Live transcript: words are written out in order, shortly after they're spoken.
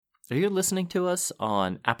Are you listening to us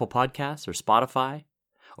on Apple Podcasts or Spotify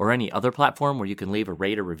or any other platform where you can leave a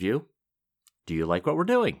rate or review? Do you like what we're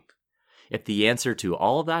doing? If the answer to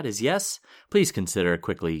all of that is yes, please consider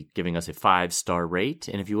quickly giving us a 5-star rate.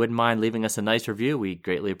 And if you wouldn't mind leaving us a nice review, we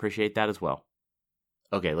greatly appreciate that as well.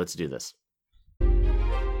 Okay, let's do this.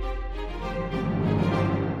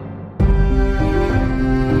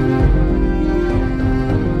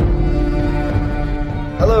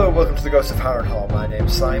 Hello, welcome to the Ghost of Harrenhal. My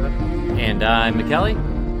name's Simon. And I'm McKelly.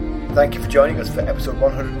 Thank you for joining us for episode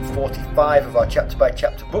 145 of our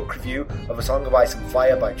chapter-by-chapter book review of A Song of Ice and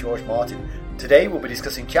Fire by George Martin. Today we'll be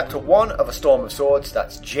discussing chapter 1 of A Storm of Swords.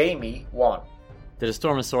 That's Jaime 1. Did A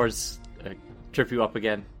Storm of Swords trip you up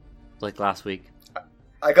again, like last week?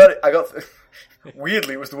 I got it.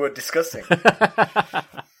 Weirdly, it was the word discussing.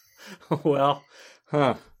 Well,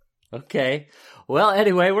 okay. Well,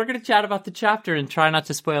 anyway, we're going to chat about the chapter and try not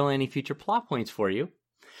to spoil any future plot points for you.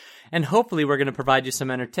 And hopefully we're going to provide you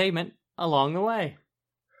some entertainment along the way.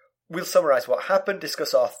 We'll summarise what happened,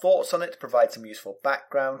 discuss our thoughts on it, provide some useful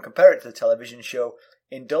background, compare it to the television show,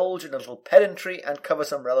 indulge in a little pedantry, and cover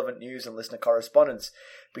some relevant news and listener correspondence.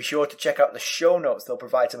 Be sure to check out the show notes. They'll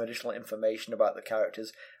provide some additional information about the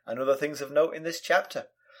characters and other things of note in this chapter.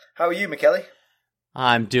 How are you, McKelly?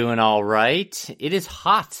 I'm doing all right. It is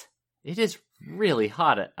hot. It is really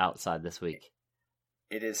hot outside this week.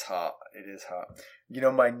 It is hot. It is hot. You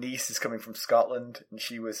know, my niece is coming from Scotland, and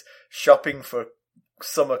she was shopping for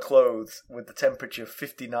summer clothes with the temperature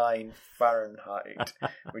 59 Fahrenheit,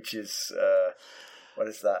 which is, what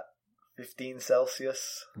is that? 15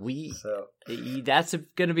 Celsius? That's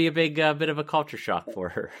going to be a big bit of a culture shock for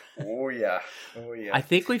her. Oh, yeah. I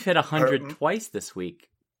think we've hit 100 twice this week.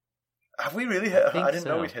 Have we really hit 100? I didn't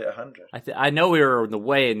know we'd hit 100. I know we were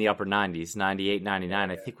way in the upper 90s, 98, 99.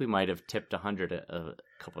 Yeah. I think we might have tipped 100 a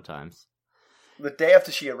couple times. The day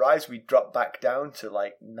after she arrives, we dropped back down to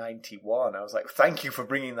like 91. I was like, thank you for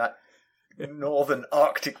bringing that northern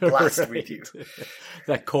Arctic blast right. with you.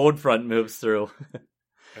 That cold front moves through.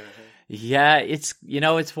 Mm-hmm. Yeah, it's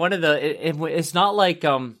one of the. It's not like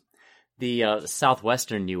the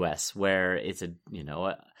southwestern U.S. where it's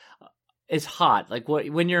it's hot. Like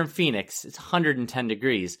when you're in Phoenix, it's 110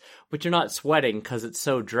 degrees, but you're not sweating because it's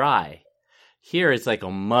so dry. Here it's like a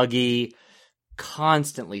muggy,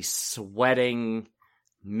 constantly sweating,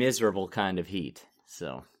 miserable kind of heat.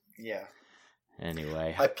 So yeah.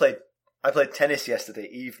 Anyway, I played tennis yesterday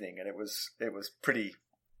evening, and it was pretty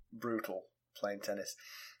brutal playing tennis.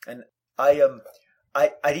 And I'd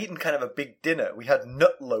eaten kind of a big dinner. We had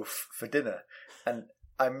nut loaf for dinner, and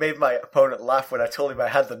I made my opponent laugh when I told him I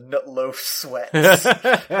had the nut loaf sweats. That's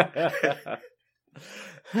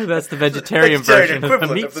the vegetarian version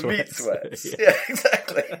equivalent of the meat sweats. Yeah,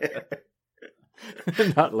 exactly.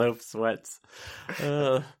 Nut loaf sweats.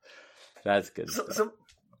 That's good. So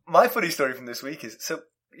my funny story from this week is,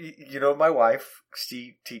 my wife,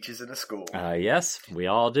 she teaches in a school. Yes, we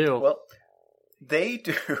all do. Well, they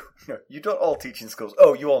do. No, you don't all teach in schools.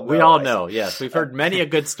 Oh, you all know. We all know, yes. We've heard many a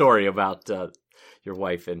good story about your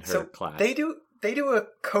wife in her class. They do a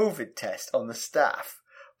COVID test on the staff,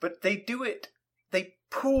 but they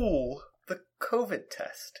pool the COVID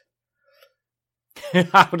test.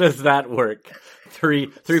 How does that work?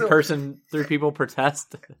 Three people per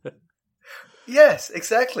test? Yes,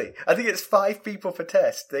 exactly. I think it's 5 people per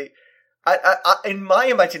test. In my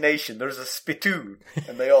imagination, there's a spittoon,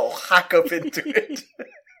 and they all hack up into it.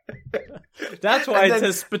 That's why it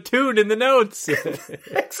says spittoon in the notes.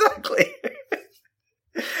 Exactly.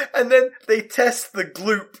 And then they test the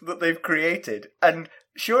gloop that they've created. And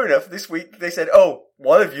sure enough, this week they said, oh,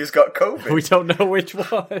 one of you's got COVID. We don't know which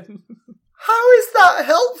one. How is that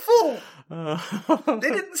helpful? They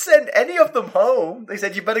didn't send any of them home. They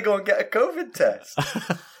said, you better go and get a COVID test.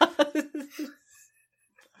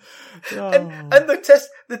 Oh. And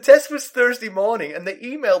the test was Thursday morning, and they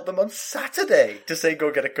emailed them on Saturday to say,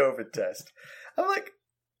 go get a COVID test. I'm like,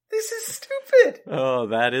 this is stupid. Oh,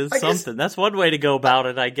 that is something. That's one way to go about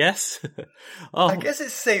it, I guess. I guess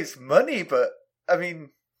it saves money, but, I mean,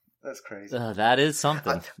 that's crazy. That is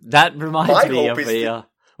something. That reminds me of a...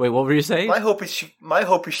 Wait, what were you saying? My hope is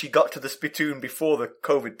she got to the spittoon before the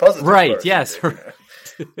COVID positive. Right, yes.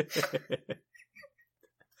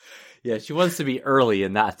 Yeah, she wants to be early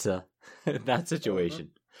in that situation.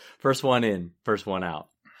 Mm-hmm. First one in, first one out.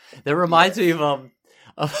 That reminds me of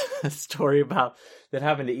a story that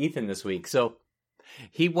happened to Ethan this week. So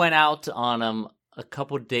he went out on a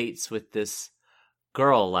couple dates with this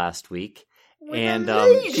girl last week, and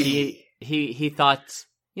he thought,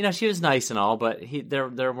 she was nice and all, but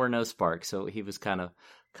there were no sparks, so he was kind of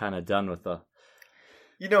done with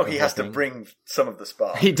You know he has to bring some of the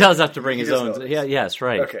spark. He does have to bring his own. Yeah, yes,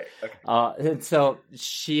 right. Okay. And so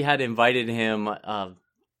she had invited him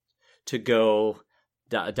to go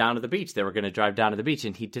down to the beach. They were going to drive down to the beach,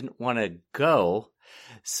 and he didn't want to go.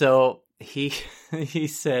 So he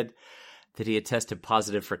said that he had tested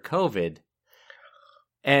positive for COVID.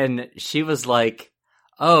 And she was like,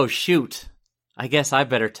 "Oh, shoot. I guess I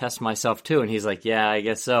better test myself too." And he's like, "Yeah, I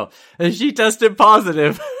guess so." And she tested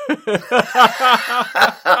positive.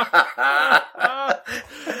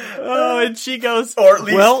 Oh, and she goes, or at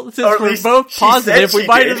least, "Well, since we're both positive, we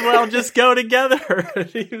might as well just go together." And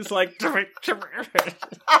he was like, "Oh,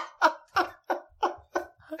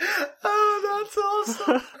 that's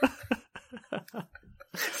awesome."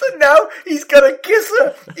 So now he's gonna kiss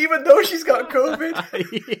her, even though she's got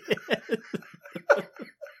COVID.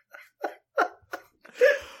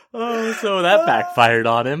 Oh, so that backfired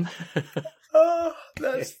on him. Oh,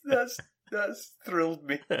 that's thrilled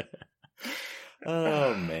me.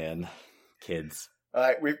 Oh man, kids. All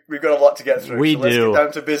right, we've got a lot to get through. We so let's do. get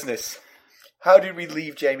down to business. How did we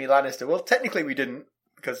leave Jaime Lannister? Well, technically we didn't,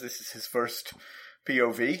 because this is his first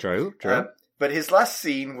POV. True. But his last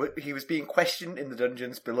scene, he was being questioned in the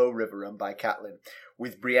dungeons below Riverrun by Catelyn,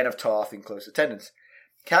 with Brienne of Tarth in close attendance.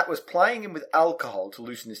 Cat was plying him with alcohol to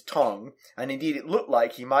loosen his tongue, and indeed it looked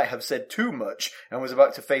like he might have said too much and was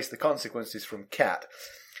about to face the consequences from Cat.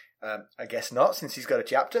 I guess not, since he's got a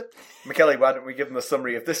chapter. McKelly, why don't we give him a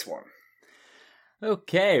summary of this one?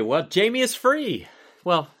 Okay, well, Jaime is free.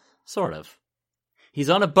 Well, sort of.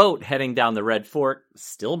 He's on a boat heading down the Red Fork,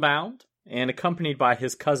 still bound, and accompanied by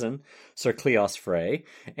his cousin, Sir Cleos Frey,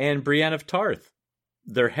 and Brienne of Tarth.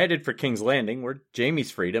 They're headed for King's Landing, where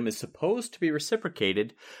Jaime's freedom is supposed to be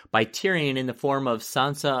reciprocated by Tyrion in the form of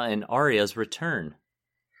Sansa and Arya's return.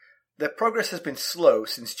 Their progress has been slow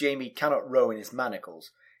since Jaime cannot row in his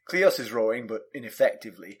manacles. Cleos is rowing, but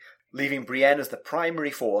ineffectively, leaving Brienne as the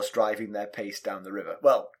primary force driving their pace down the river.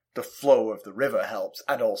 Well, the flow of the river helps,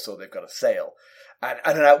 and also they've got a sail. And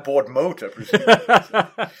an outboard motor, presumably.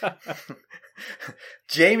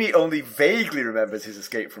 Jaime only vaguely remembers his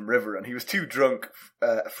escape from Riverrun. He was too drunk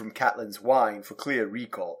from Catelyn's wine for clear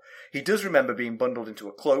recall. He does remember being bundled into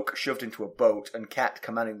a cloak, shoved into a boat, and Cat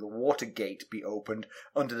commanding the water gate be opened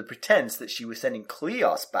under the pretense that she was sending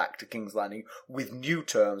Cleos back to King's Landing with new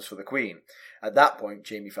terms for the Queen. At that point,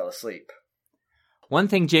 Jaime fell asleep. One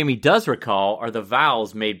thing Jaime does recall are the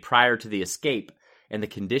vows made prior to the escape and the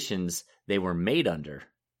conditions they were made under.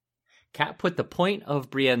 Cat put the point of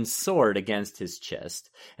Brienne's sword against his chest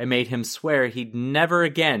and made him swear he'd never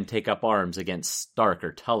again take up arms against Stark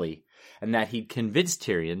or Tully, and that he'd convince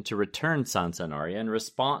Tyrion to return Sansa and Arya in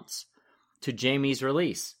response to Jaime's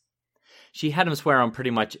release. She had him swear on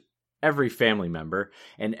pretty much every family member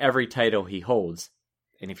and every title he holds,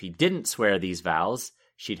 and if he didn't swear these vows,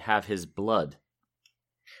 she'd have his blood.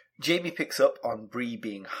 Jaime picks up on Bree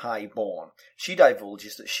being high-born. She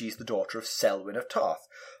divulges that she's the daughter of Selwyn of Tarth,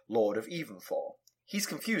 Lord of Evenfall. He's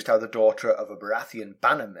confused how the daughter of a Baratheon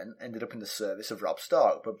bannerman ended up in the service of Robb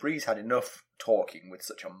Stark, but Bree's had enough talking with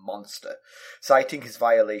such a monster, citing his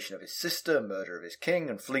violation of his sister, murder of his king,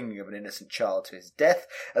 and flinging of an innocent child to his death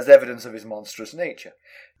as evidence of his monstrous nature.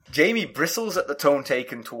 Jaime bristles at the tone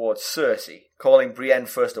taken towards Cersei, calling Brienne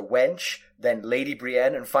first a wench, then Lady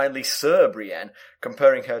Brienne, and finally Sir Brienne,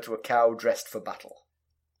 comparing her to a cow dressed for battle.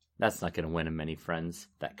 That's not going to win him many friends,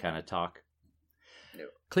 that kind of talk. No.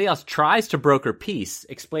 Cleos tries to broker peace,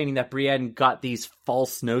 explaining that Brienne got these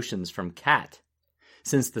false notions from Cat.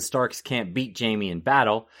 Since the Starks can't beat Jaime in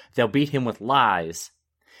battle, they'll beat him with lies.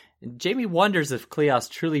 And Jaime wonders if Cleos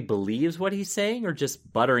truly believes what he's saying or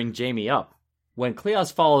just buttering Jaime up. When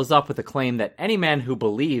Cleos follows up with a claim that any man who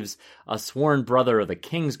believes a sworn brother of the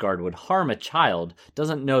Kingsguard would harm a child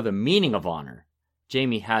doesn't know the meaning of honor,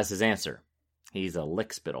 Jaime has his answer. He's a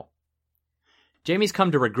lickspittle. Jaime's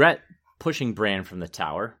come to regret pushing Bran from the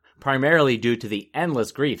tower, primarily due to the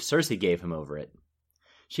endless grief Cersei gave him over it.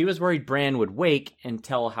 She was worried Bran would wake and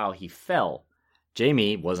tell how he fell.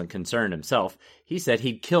 Jaime wasn't concerned himself. He said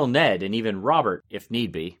he'd kill Ned and even Robert if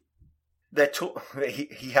need be.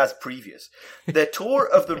 He has previous. Their tour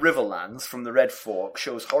of the Riverlands from the Red Fork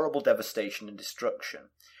shows horrible devastation and destruction.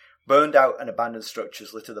 Burned out and abandoned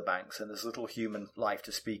structures litter the banks, and there's little human life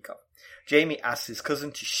to speak of. Jaime asks his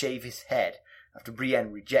cousin to shave his head, after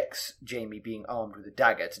Brienne rejects Jaime being armed with a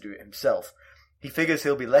dagger to do it himself. He figures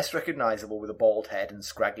he'll be less recognisable with a bald head and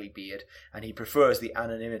scraggly beard, and he prefers the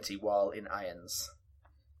anonymity while in irons.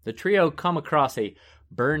 The trio come across a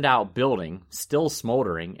burned-out building, still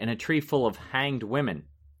smoldering, and a tree full of hanged women.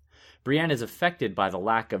 Brienne is affected by the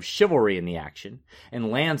lack of chivalry in the action, and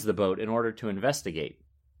lands the boat in order to investigate.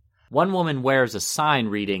 One woman wears a sign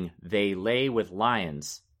reading, "They lay with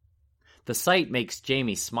lions." The sight makes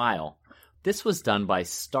Jaime smile. This was done by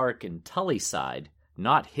Stark and Tully's side,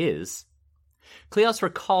 not his. Cleos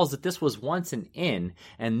recalls that this was once an inn,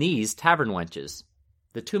 and these tavern wenches.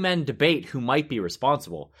 The two men debate who might be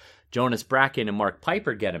responsible. Jonas Bracken and Mark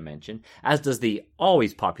Piper get a mention, as does the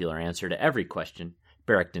always popular answer to every question,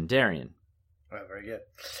 Beric Dondarrion. Oh, very good.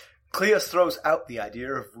 Cleos throws out the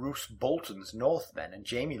idea of Roose Bolton's Northmen, and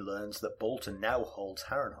Jaime learns that Bolton now holds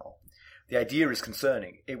Harrenhal. The idea is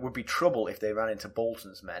concerning. It would be trouble if they ran into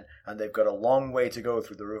Bolton's men, and they've got a long way to go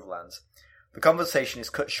through the Riverlands. The conversation is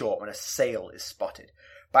cut short when a sail is spotted.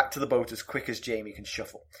 Back to the boat as quick as Jaime can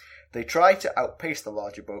shuffle. They try to outpace the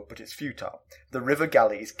larger boat, but it's futile. The river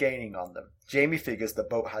galley is gaining on them. Jaime figures the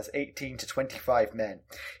boat has 18 to 25 men.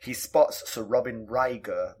 He spots Sir Robin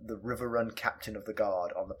Ryger, the River Run captain of the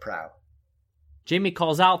guard, on the prow. Jaime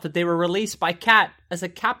calls out that they were released by Cat as a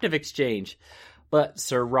captive exchange, but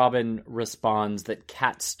Sir Robin responds that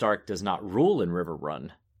Cat Stark does not rule in River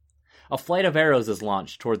Run. A flight of arrows is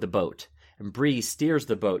launched toward the boat, and Bree steers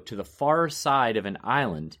the boat to the far side of an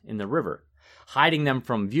island in the river, hiding them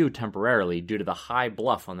from view temporarily due to the high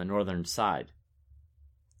bluff on the northern side.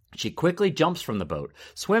 She quickly jumps from the boat,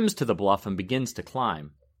 swims to the bluff, and begins to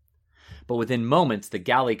climb. But within moments, the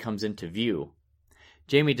galley comes into view.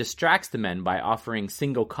 Jaime distracts the men by offering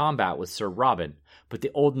single combat with Sir Robin, but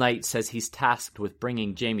the old knight says he's tasked with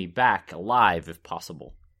bringing Jaime back alive if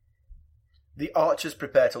possible. The archers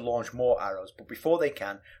prepare to launch more arrows, but before they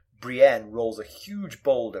can, Brienne rolls a huge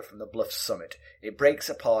boulder from the bluff's summit. It breaks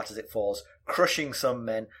apart as it falls, crushing some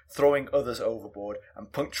men, throwing others overboard,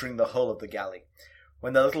 and puncturing the hull of the galley.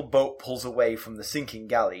 When the little boat pulls away from the sinking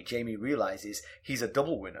galley, Jaime realizes he's a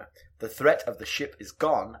double winner. The threat of the ship is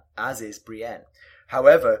gone, as is Brienne.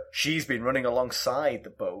 However, she's been running alongside the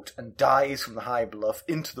boat and dives from the high bluff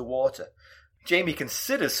into the water. Jaime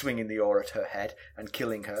considers swinging the oar at her head and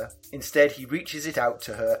killing her. Instead, he reaches it out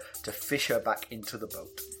to her to fish her back into the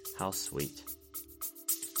boat. How sweet.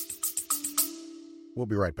 We'll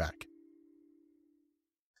be right back.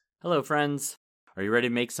 Hello, friends. Are you ready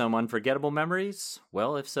to make some unforgettable memories?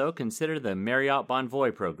 Well, if so, consider the Marriott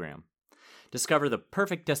Bonvoy program. Discover the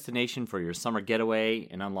perfect destination for your summer getaway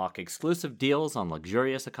and unlock exclusive deals on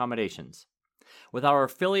luxurious accommodations. With our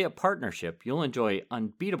affiliate partnership, you'll enjoy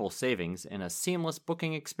unbeatable savings and a seamless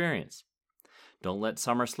booking experience. Don't let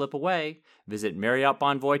summer slip away. Visit Marriott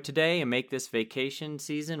Bonvoy today and make this vacation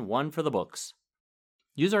season one for the books.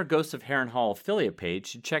 Use our Ghosts of Harrenhal affiliate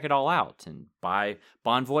page to check it all out and buy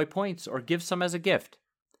Bonvoy points or give some as a gift.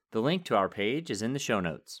 The link to our page is in the show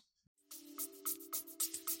notes.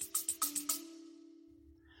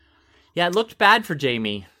 Yeah, it looked bad for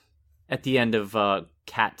Jaime at the end of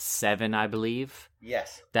Cat 7, I believe.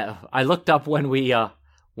 Yes. That I looked up when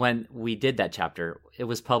we did that chapter. It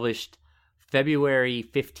was published February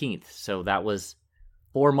 15th, so that was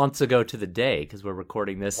 4 months ago to the day, because we're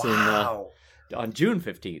recording this on June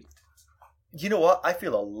 15th. You know what? I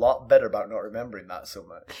feel a lot better about not remembering that so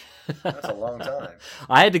much. That's a long time.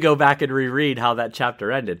 I had to go back and reread how that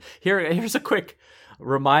chapter ended. Here's a quick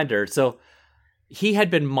reminder. So he had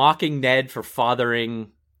been mocking Ned for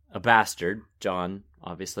fathering a bastard, Jon,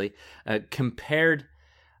 obviously, and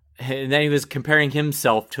then he was comparing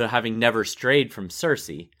himself to having never strayed from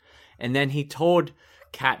Cersei. And then he told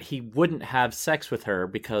Cat he wouldn't have sex with her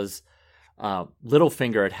because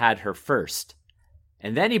Littlefinger had her first.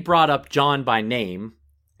 And then he brought up Jon by name,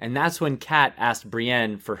 and that's when Cat asked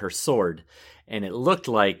Brienne for her sword. And it looked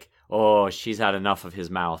like, oh, she's had enough of his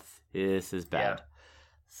mouth. This is bad. Yeah.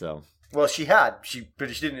 So... Well, she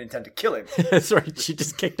didn't intend to kill him. That's right, she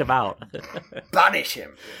just kicked him out. Banish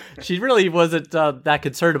him. She really wasn't that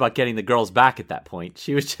concerned about getting the girls back at that point.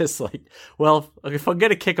 She was just like, well, if I'm going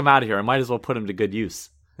to kick him out of here, I might as well put him to good use.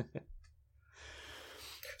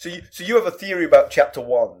 So you have a theory about chapter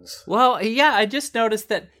 1s? Well, yeah, I just noticed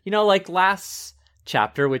that, like last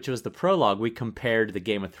chapter, which was the prologue, we compared the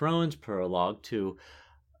Game of Thrones prologue to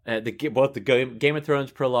both the Game of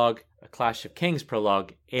Thrones prologue, a Clash of Kings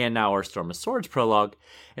prologue, and now our Storm of Swords prologue.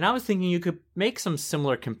 And I was thinking you could make some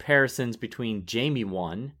similar comparisons between Jaime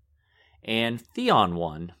 1 and Theon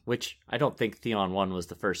 1, which I don't think Theon 1 was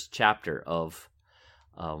the first chapter of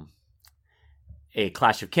a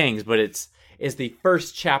Clash of Kings, but it's the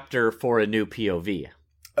first chapter for a new POV.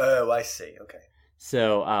 Oh, I see. Okay.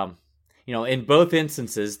 So, in both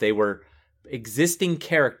instances, they were existing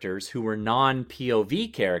characters who were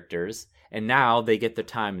non-POV characters, and now they get their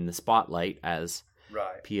time in the spotlight as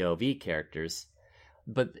POV characters.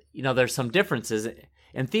 But, there's some differences.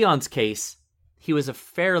 In Theon's case, he was a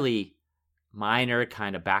fairly minor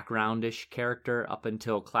kind of backgroundish character up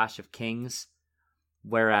until Clash of Kings,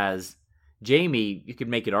 whereas Jaime, you could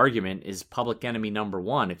make an argument, is public enemy number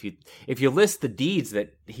one. If you list the deeds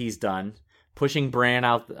that he's done, pushing Bran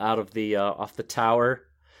out of the off the tower,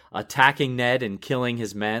 attacking Ned and killing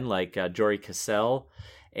his men like Jory Cassell,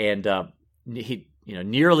 and he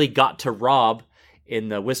nearly got to Robb in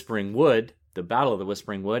the Whispering Wood, the Battle of the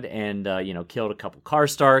Whispering Wood, and killed a couple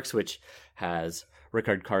Karstarks, which has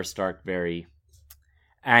Rickard Karstark very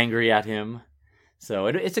angry at him. So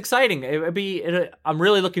it's exciting. I'm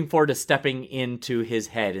really looking forward to stepping into his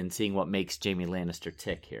head and seeing what makes Jaime Lannister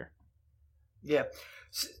tick here. Yeah.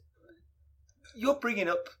 So, you're bringing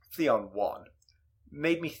up Theon 1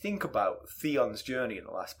 made me think about Theon's journey in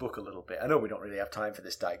the last book a little bit. I know we don't really have time for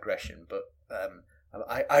this digression, but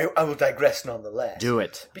I will digress nonetheless. Do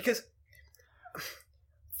it. Because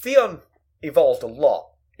Theon evolved a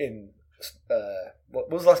lot in...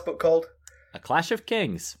 what was the last book called? A Clash of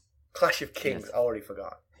Kings. Clash of Kings. Yes. I already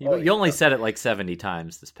forgot. You only said it like 70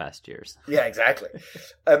 times this past years. Yeah, exactly.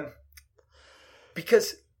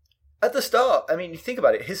 Because at the start, I mean, you think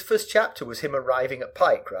about it, his first chapter was him arriving at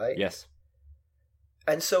Pike, right? Yes.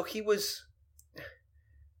 And so he was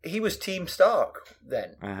Team Stark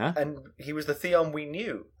then. Uh-huh. And he was the Theon we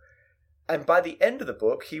knew. And by the end of the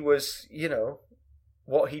book, he was,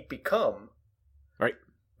 what he'd become. Right.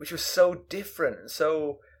 Which was so different.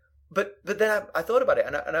 So... But then I thought about it,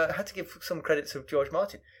 and I had to give some credit to George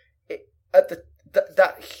Martin.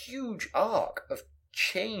 That huge arc of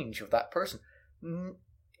change of that person,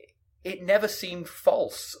 it never seemed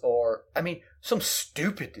false or, I mean, some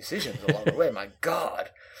stupid decisions along the way, my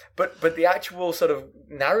God. But the actual sort of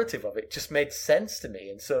narrative of it just made sense to me,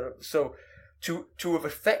 and so to have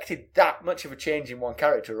affected that much of a change in one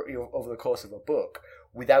character over the course of a book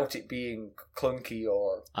without it being clunky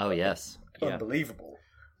or unbelievable.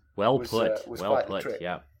 Well put.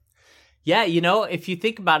 Yeah. Yeah, if you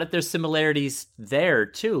think about it, there's similarities there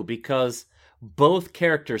too, because both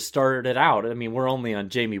characters started out. I mean, we're only on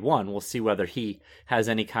Jaime 1. We'll see whether he has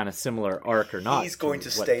any kind of similar arc or not. He's going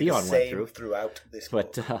to stay the same throughout this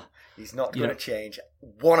book. But he's not going to change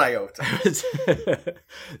one iota.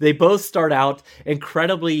 They both start out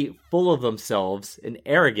incredibly full of themselves and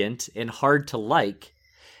arrogant and hard to like.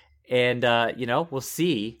 And we'll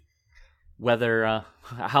see whether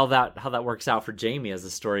how that works out for Jaime as the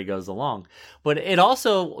story goes along. But it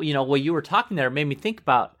also, what you were talking there made me think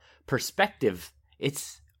about perspective.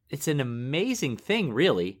 It's an amazing thing,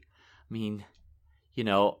 really. I mean,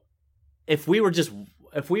 if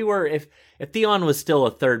Theon was still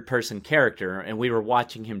a third person character and we were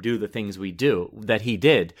watching him do the things that he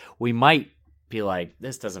did, we might be like,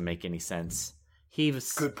 this doesn't make any sense.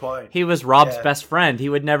 Good point. He was Robb's best friend. He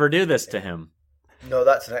would never do this to him. No,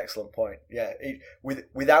 that's an excellent point. Yeah,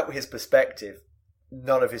 without his perspective,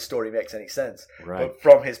 none of his story makes any sense. Right. But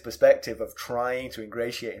from his perspective of trying to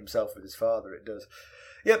ingratiate himself with his father, it does.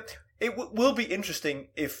 Yeah, it will be interesting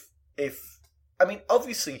if I mean,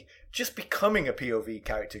 obviously, just becoming a POV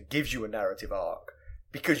character gives you a narrative arc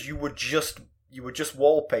because you were just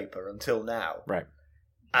wallpaper until now, right?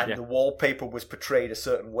 And the wallpaper was portrayed a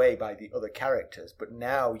certain way by the other characters, but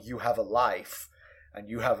now you have a life and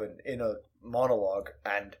you have an inner monologue,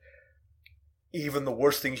 and even the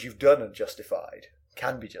worst things you've done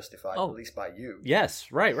can be justified, at least by you.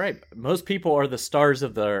 Yes, right. Most people are the stars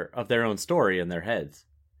of their own story in their heads.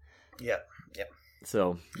 Yeah.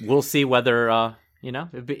 So we'll see whether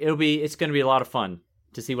it's going to be a lot of fun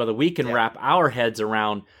to see whether we can wrap our heads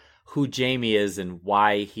around who Jaime is and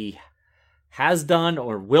why he has done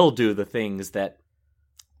or will do the things that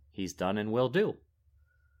he's done and will do.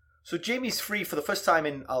 So Jaime's free for the first time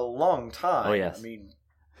in a long time. Oh, yes. I mean,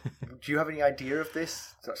 do you have any idea of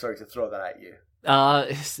this? Sorry to throw that at you.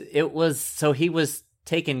 He was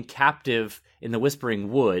taken captive in the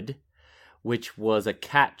Whispering Wood, which was a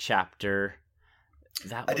cat chapter.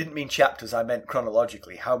 I didn't mean chapters, I meant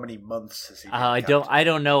chronologically. How many months has he been captive? I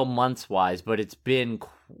don't know months-wise, but it's been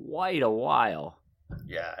quite a while.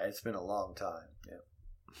 Yeah, it's been a long time.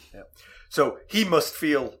 Yeah. So he must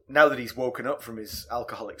feel, now that he's woken up from his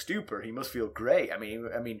alcoholic stupor, he must feel great. I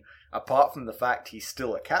mean, apart from the fact he's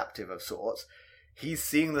still a captive of sorts, he's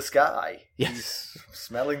seeing the sky. Yes. He's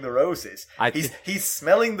smelling the roses. He's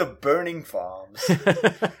smelling the burning farms.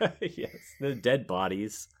 Yes, the dead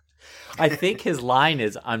bodies. I think his line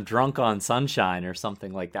is, I'm drunk on sunshine or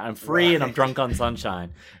something like that. I'm free and I'm drunk on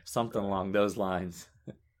sunshine. Something along those lines.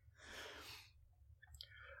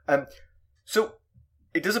 So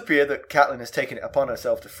it does appear that Catelyn has taken it upon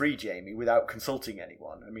herself to free Jaime without consulting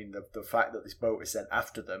anyone. I mean, the fact that this boat is sent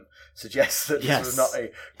after them suggests that this was not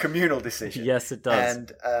a communal decision. Yes, it does.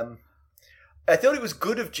 And I thought it was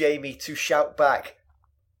good of Jaime to shout back,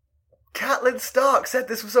 Catelyn Stark said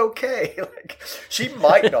this was okay. Like, she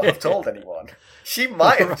might not have told anyone. She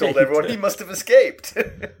might have told everyone he must have escaped.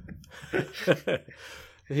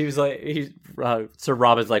 He was like, Sir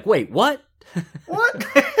Robin's like, wait, what? What?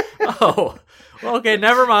 Oh, okay,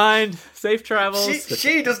 never mind. Safe travels.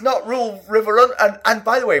 She does not rule River Run. And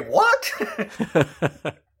by the way, what?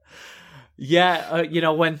 Yeah,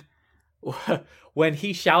 when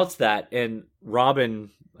he shouts that, and Robin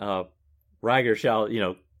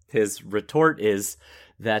Ryger his retort is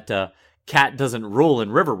that Cat doesn't rule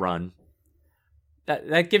in River Run.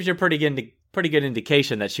 That gives you a pretty good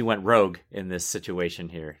indication that she went rogue in this situation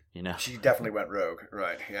here. She definitely went rogue,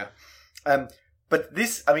 right? Yeah. But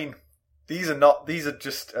this, I mean, these are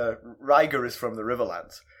just Ryger is from the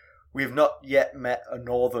Riverlands. We have not yet met a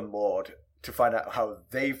Northern Lord to find out how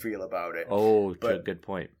they feel about it. Oh, good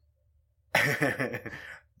point.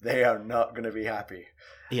 They are not going to be happy.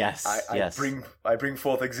 Yes, I bring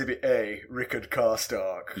forth Exhibit A, Rickard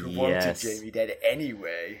Karstark, who wanted Jaime dead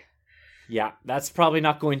anyway. Yeah, that's probably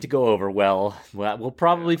not going to go over well. We'll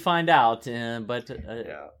probably find out, but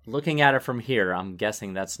looking at it from here, I'm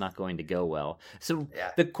guessing that's not going to go well. So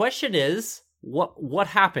the question is, what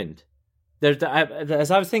happened? As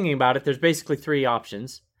I was thinking about it, there's basically three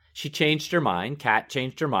options. She changed her mind. Kat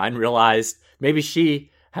changed her mind, realized maybe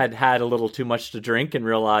she had a little too much to drink and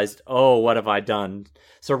realized, oh, what have I done?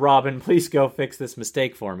 So Robin, please go fix this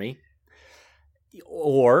mistake for me.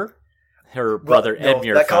 Or her brother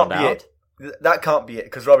Edmure found out. That can't be it,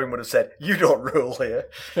 because Robin would have said, you don't rule here.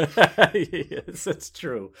 Yes, that's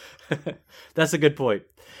true. That's a good point.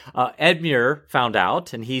 Edmure found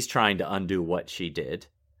out, and he's trying to undo what she did.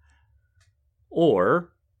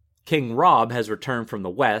 Or King Robb has returned from the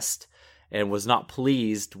West and was not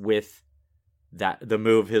pleased with the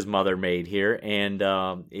move his mother made here, and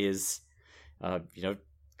is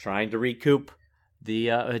trying to recoup the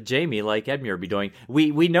Jaime like Edmure be doing.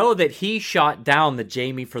 We know that he shot down the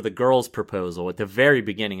Jaime for the girls proposal at the very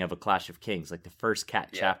beginning of A Clash of Kings, like the first Cat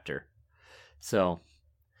chapter. So,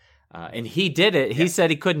 and he did it. He said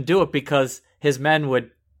he couldn't do it because his men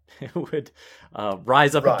would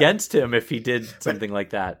rise up against him if he did something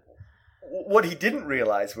like that. What he didn't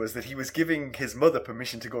realize was that he was giving his mother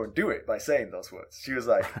permission to go and do it by saying those words. She was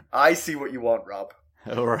like, I see what you want, Rob.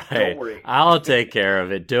 All right. Don't worry. I'll take care of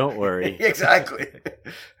it. Don't worry. Exactly.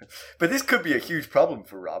 But this could be a huge problem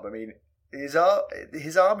for Rob. I mean, his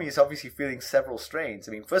army is obviously feeling several strains.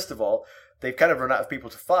 I mean, first of all, they've kind of run out of people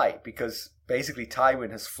to fight because basically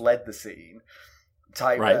Tywin has fled the scene.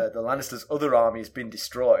 The Lannisters' other army has been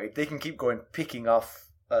destroyed. They can keep going picking off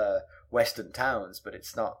western towns, but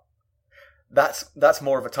it's not... That's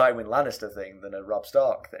more of a Tywin Lannister thing than a Robb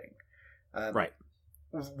Stark thing. Right.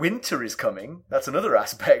 Winter is coming. That's another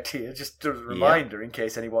aspect here. Just a reminder, in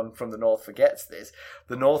case anyone from the North forgets this.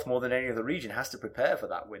 The North, more than any other region, has to prepare for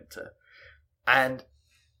that winter. And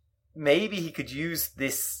maybe he could use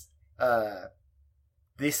this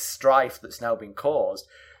strife that's now been caused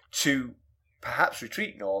to perhaps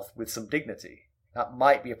retreat north with some dignity. That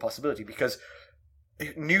might be a possibility, because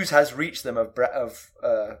news has reached them of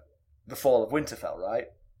the fall of Winterfell, right?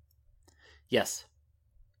 Yes.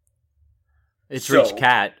 It's reached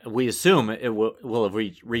Cat. We assume it will have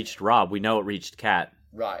reached Robb. We know it reached Cat.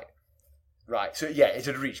 Right. So, yeah, it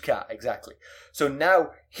had reached Cat, exactly. So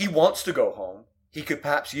now he wants to go home. He could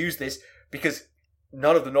perhaps use this, because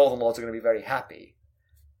none of the Northern Lords are going to be very happy.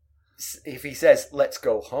 If he says, let's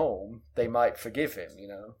go home, they might forgive him,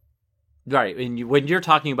 Right. And when you're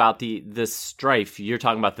talking about the strife, you're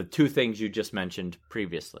talking about the two things you just mentioned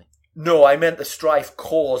previously. No, I meant the strife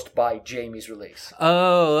caused by Jaime's release.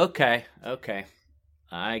 Oh, okay.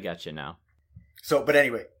 I got you now. So, but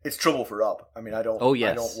anyway, it's trouble for Robb. I mean, I don't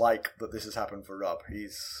like that this has happened for Robb.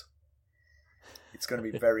 It's going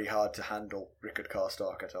to be very hard to handle Rickard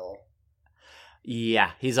Karstark at all.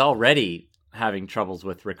 Yeah, he's already having troubles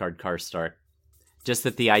with Rickard Karstark. Just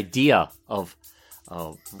that the idea of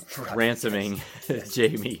ransoming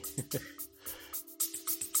Jaime.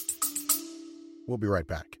 We'll be right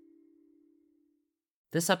back.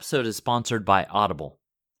 This episode is sponsored by Audible.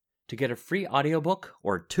 To get a free audiobook,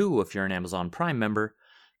 or two if you're an Amazon Prime member,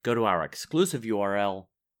 go to our exclusive URL,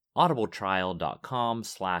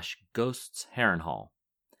 audibletrial.com/ghostsharrenhal.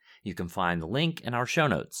 You can find the link in our show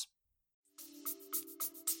notes.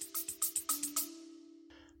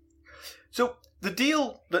 So, the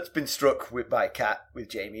deal that's been struck by Cat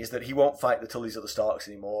with Jaime is that he won't fight the Tullys or the Starks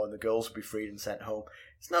anymore, and the girls will be freed and sent home.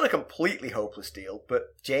 It's not a completely hopeless deal,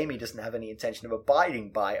 but Jaime doesn't have any intention of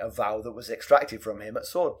abiding by a vow that was extracted from him at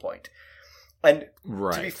sword point. And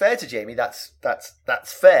Right. to be fair to Jaime, that's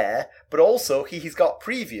fair. But also, he's got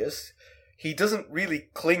previous. He doesn't really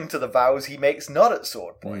cling to the vows he makes not at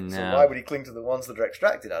sword point. No. So why would he cling to the ones that are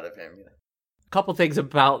extracted out of him? You know? Couple things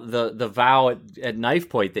about the vow at knife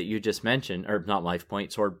point that you just mentioned, or not knife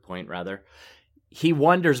point, sword point rather. He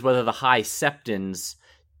wonders whether the High Septons.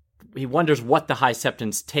 He wonders what the High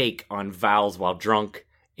Septons take on vows while drunk,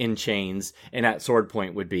 in chains, and at sword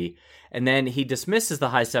point would be. And then he dismisses the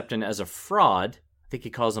High Septon as a fraud. I think he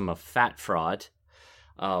calls him a fat fraud.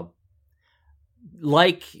 But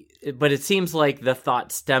it seems like the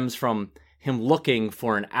thought stems from him looking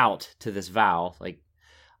for an out to this vow,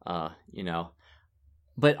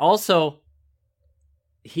 But also,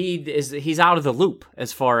 he's out of the loop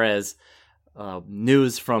as far as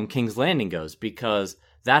news from King's Landing goes, because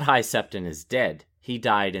that High Septon is dead. He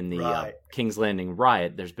died in the King's Landing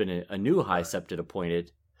riot. There's been a new High Septon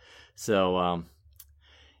appointed. So,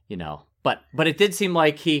 but it did seem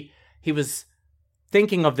like he was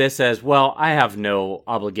thinking of this as, well, I have no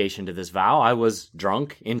obligation to this vow. I was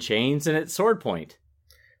drunk, in chains, and at sword point.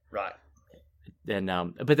 Right. And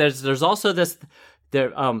but there's also this.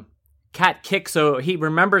 Cat kicks. So he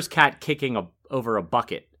remembers Cat kicking over a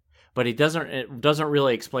bucket, but it doesn't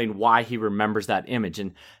really explain why he remembers that image,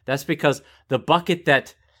 and that's because the bucket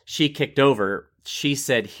that she kicked over, she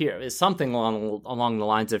said here is something along the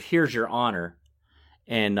lines of "Here's your honor,"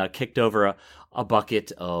 and kicked over a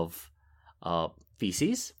bucket of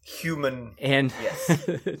feces, human, and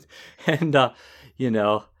yes, and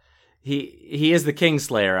He is the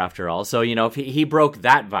Kingslayer after all, so if he broke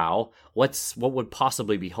that vow, what would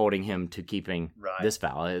possibly be holding him to keeping this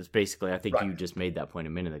vow? It's basically, I think you just made that point a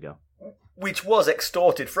minute ago, which was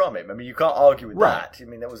extorted from him. I mean, you can't argue with that. I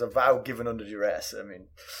mean, that was a vow given under duress. I mean,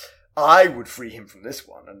 I would free him from this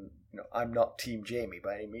one, and I'm not Team Jaime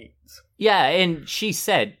by any means. Yeah, and she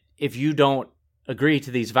said, if you don't agree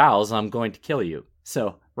to these vows, I'm going to kill you.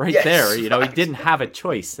 So there, he didn't have a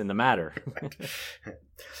choice in the matter.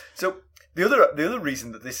 So the other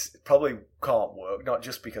reason that this probably can't work, not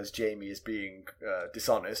just because Jaime is being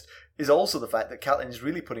dishonest, is also the fact that Catelyn is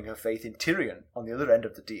really putting her faith in Tyrion on the other end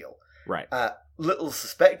of the deal. Right. Little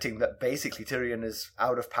suspecting that basically Tyrion is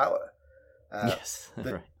out of power. Yes.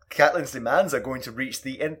 Right. Catelyn's demands are going to reach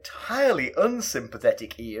the entirely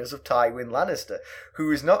unsympathetic ears of Tywin Lannister,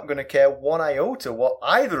 who is not going to care one iota what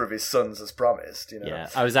either of his sons has promised. Yeah,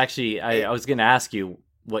 I was actually I was going to ask you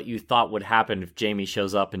what you thought would happen if Jaime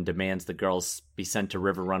shows up and demands the girls be sent to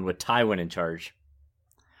River Run with Tywin in charge.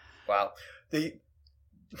 Well,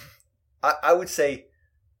 I would say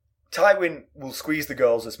Tywin will squeeze the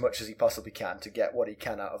girls as much as he possibly can to get what he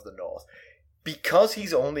can out of the North. Because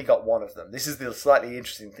he's only got one of them, this is the slightly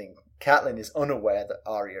interesting thing. Catelyn is unaware that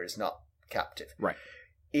Arya is not captive. Right.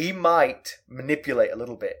 He might manipulate a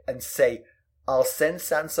little bit and say, I'll send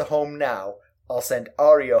Sansa home now. I'll send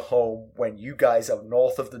Arya home when you guys are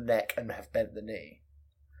north of the neck and have bent the knee.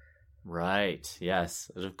 Right,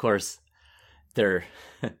 yes. And of course, there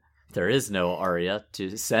is no Arya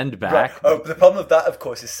to send back. Right. Oh, the problem with that, of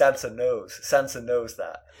course, is Sansa knows. Sansa knows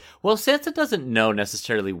that. Well, Sansa doesn't know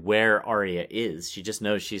necessarily where Arya is. She just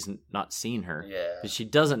knows she's not seen her. Yeah. But she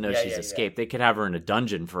doesn't know she's escaped. They could have her in a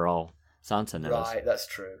dungeon for all Sansa knows. Right, that's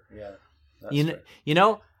true. Yeah.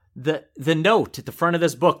 The note at the front of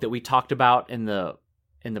this book that we talked about in the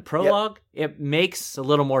prologue, it makes a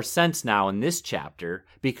little more sense now in this chapter,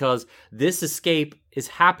 because this escape is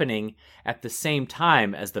happening at the same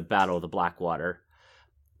time as the Battle of the Blackwater.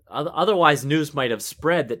 Otherwise, news might have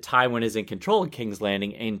spread that Tywin is in control of King's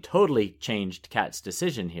Landing and totally changed Cat's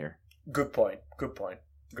decision here. Good point.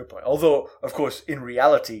 Although, of course, in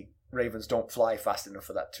reality, ravens don't fly fast enough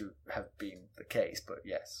for that to have been the case, but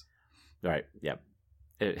yes. Right, yeah.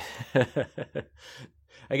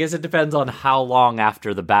 I guess it depends on how long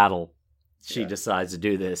after the battle she decides to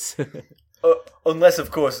do this. Unless, of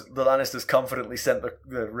course, the Lannisters confidently sent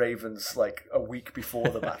the ravens like a week before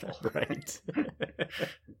the battle. Right.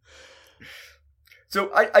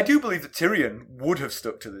 So I do believe that Tyrion would have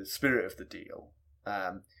stuck to the spirit of the deal.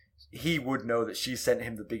 He would know that she sent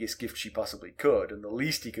him the biggest gift she possibly could, and the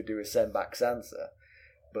least he could do is send back Sansa.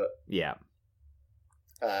 But yeah.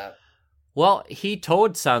 Well, he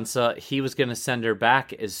told Sansa he was going to send her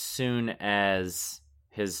back as soon as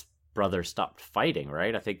his brother stopped fighting,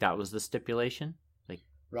 right? I think that was the stipulation.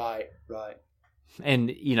 Right. And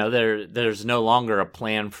there's no longer a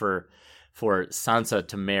plan for Sansa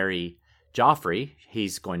to marry Joffrey.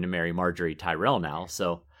 He's going to marry Marjorie Tyrell now,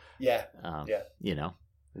 so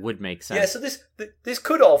would make sense. Yeah, so this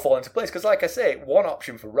could all fall into place, because like I say, one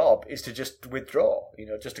option for Robb is to just withdraw,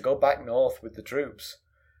 just to go back north with the troops.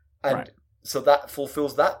 And So that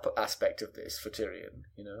fulfills that aspect of this for Tyrion,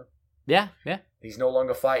 Yeah. He's no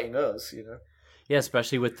longer fighting us, Yeah,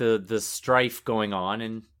 especially with the strife going on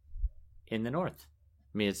in the north.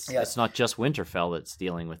 I mean, it's not just Winterfell that's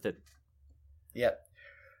dealing with it. Yeah.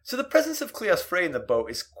 So the presence of Cleos Frey in the boat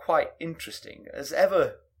is quite interesting. As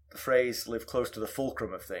ever, the Freys live close to the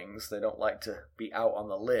fulcrum of things. They don't like to be out on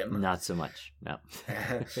the limb. Not so much, no.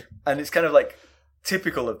 And it's kind of like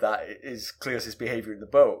typical of that is Cleos' behaviour in the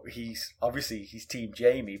boat. He's Team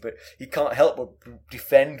Jaime, but he can't help but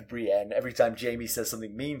defend Brienne every time Jaime says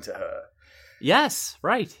something mean to her. Yes,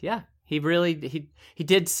 right, yeah. He really, he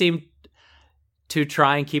did seem to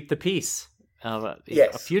try and keep the peace.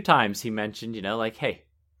 Yes. A few times he mentioned, like, hey,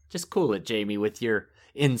 just cool it, Jaime, with your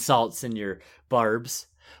insults and your barbs.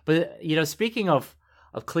 But, speaking of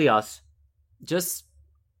Cleos, just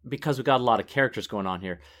because we've got a lot of characters going on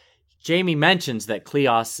here, Jaime mentions that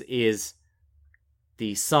Cleos is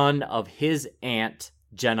the son of his aunt,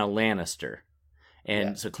 Jenna Lannister.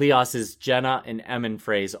 And so Cleos is Jenna and Emmon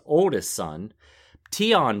Frey's oldest son.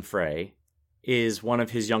 Tion Frey is one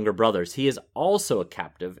of his younger brothers. He is also a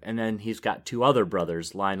captive, and then he's got two other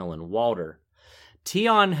brothers, Lionel and Walder.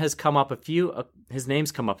 Tion has come up his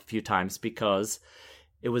name's come up a few times because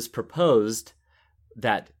it was proposed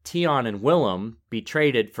that Tion and Willem be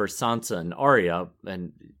traded for Sansa and Arya,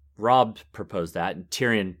 and Robb proposed that, and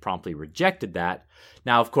Tyrion promptly rejected that.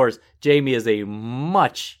 Now, of course, Jaime is a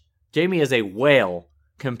whale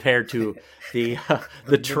compared to the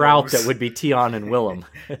trout that would be Tion and Willem.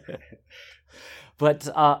 But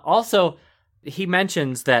also, he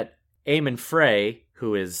mentions that Aemon Frey,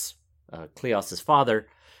 who is Cleos' father,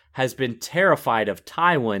 has been terrified of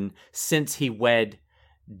Tywin since he wed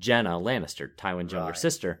Jenna Lannister, Tywin's younger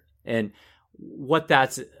sister. And what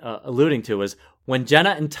that's alluding to is when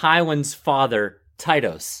Jenna and Tywin's father,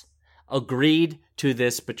 Tytos, agreed to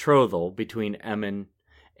this betrothal between Aemon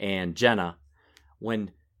and Jenna,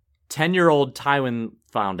 when 10-year-old Tywin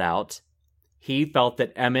found out, he felt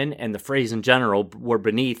that Aemon and the Freys in general were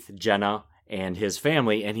beneath Jenna and his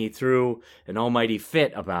family, and he threw an almighty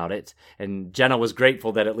fit about it. And Jenna was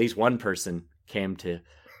grateful that at least one person came to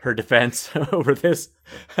her defense over this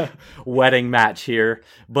wedding match here.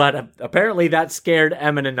 But apparently that scared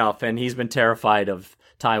Aemon enough, and he's been terrified of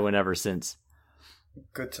Tywin ever since.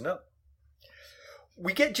 Good to know.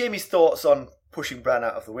 We get Jaime's thoughts on pushing Bran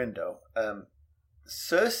out of the window.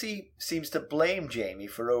 Cersei seems to blame Jaime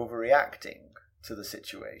for overreacting to the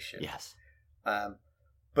situation. Yes.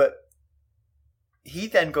 But he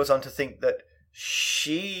then goes on to think that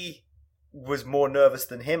she was more nervous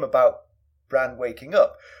than him about Bran waking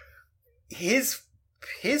up. His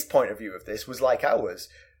point of view of this was like ours.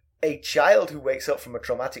 A child who wakes up from a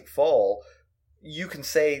traumatic fall, you can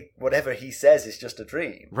say whatever he says is just a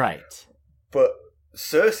dream. Right. But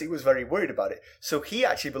Cersei was very worried about it. So he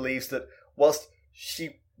actually believes that whilst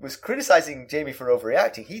she was criticizing Jaime for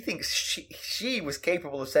overreacting, he thinks she was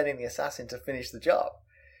capable of sending the assassin to finish the job.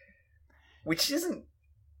 Which isn't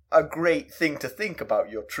a great thing to think about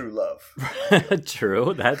your true love.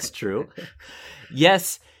 True, that's true.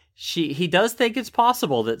 Yes, he does think it's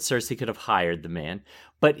possible that Cersei could have hired the man,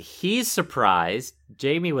 but he's surprised,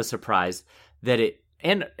 Jaime was surprised,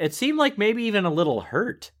 and it seemed like maybe even a little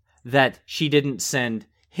hurt that she didn't send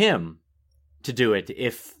him to do it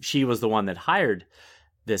if she was the one that hired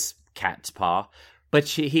this cat's paw. But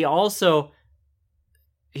he's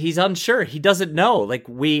unsure. He doesn't know. Like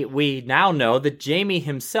we now know that Jaime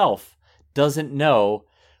himself doesn't know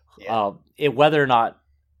whether or not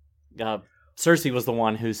Cersei was the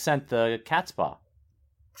one who sent the cat's paw.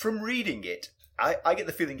 From reading it, I get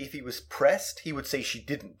the feeling if he was pressed, he would say she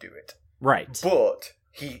didn't do it. Right. But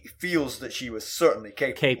he feels that she was certainly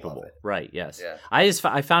capable of it. Right, yes. Yeah.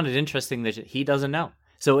 I found it interesting that he doesn't know.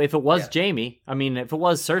 So if it was Jaime, if it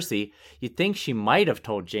was Cersei, you'd think she might have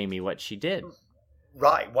told Jaime what she did.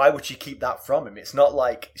 Right, why would she keep that from him? It's not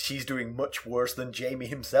like she's doing much worse than Jaime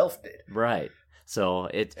himself did. Right. So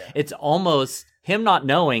it's almost, him not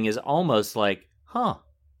knowing is almost like,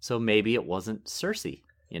 so maybe it wasn't Cersei,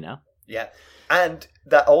 Yeah. And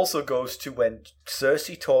that also goes to when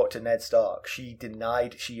Cersei talked to Ned Stark. She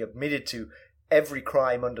admitted to every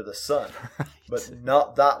crime under the sun, right. But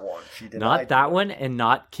not that one. She denied not that one, and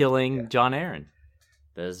not killing Jon Arryn.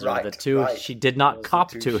 Those are the two she did not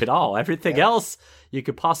cop to at all. Everything else you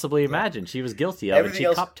could possibly imagine she was guilty of, and she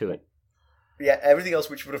copped to it. Yeah, everything else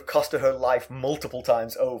which would have cost her life multiple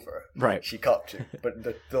times over, right? She copped to.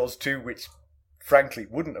 But those two which, frankly,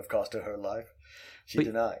 wouldn't have cost her life, she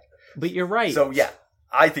denied. But you're right. So, yeah,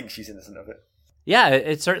 I think she's innocent of it. Yeah,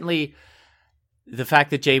 it's certainly... The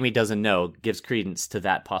fact that Jaime doesn't know gives credence to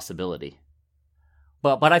that possibility.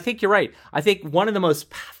 But I think you're right. I think one of the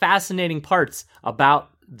most fascinating parts about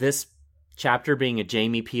this chapter being a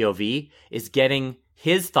Jaime POV is getting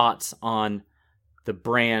his thoughts on the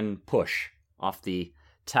Bran push off the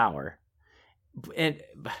tower. And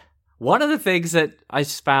one of the things that I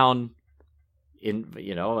found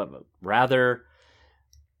rather,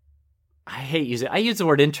 I use the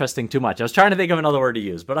word interesting too much. I was trying to think of another word to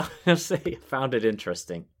use, but I'll say I found it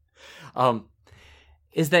interesting.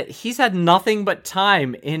 Is that he's had nothing but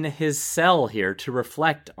time in his cell here to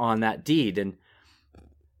reflect on that deed. And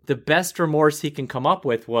the best remorse he can come up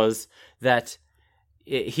with was that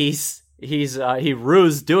he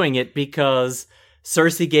rused doing it because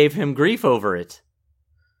Cersei gave him grief over it.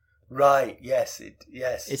 Right. Yes.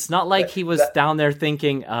 Yes. It's not like he was down there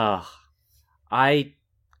thinking, I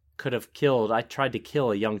tried to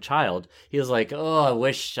kill a young child. He was like, I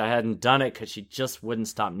wish I hadn't done it because she just wouldn't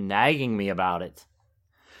stop nagging me about it.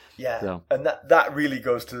 Yeah, so. And that really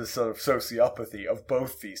goes to the sort of sociopathy of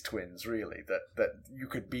both these twins, really, that you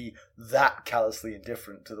could be that callously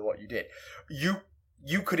indifferent to what you did.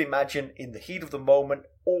 You could imagine in the heat of the moment,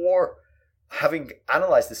 or having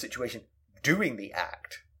analysed the situation, doing the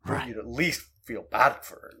act. Right. You'd at least feel bad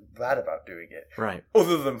about doing it. Right.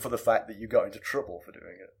 Other than for the fact that you got into trouble for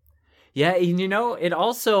doing it. Yeah, and it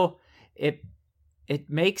also, it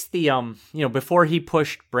makes the, before he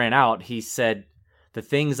pushed Bran out, he said, the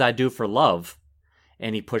things I do for love,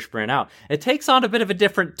 and he pushed Bran out. It takes on a bit of a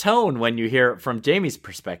different tone when you hear it from Jaime's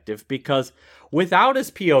perspective, because without his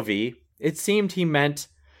POV, it seemed he meant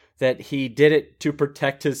that he did it to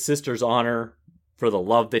protect his sister's honor for the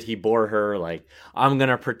love that he bore her. Like, I'm going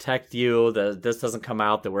to protect you, this doesn't come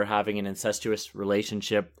out that we're having an incestuous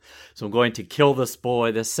relationship, so I'm going to kill this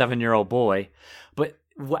 7-year-old boy. But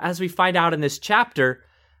as we find out in this chapter,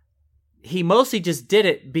 he mostly just did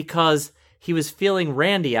it because he was feeling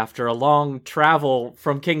randy after a long travel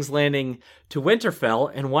from King's Landing to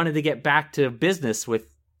Winterfell and wanted to get back to business with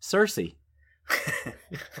Cersei.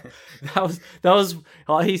 that was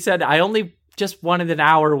he said, I only just wanted an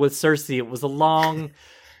hour with Cersei. It was a long,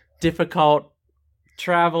 difficult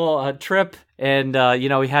trip, and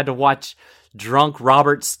he had to watch drunk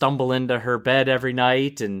Robert stumble into her bed every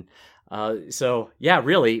night, and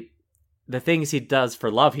really, the things he does for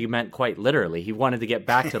love, he meant quite literally. He wanted to get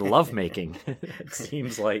back to the lovemaking. It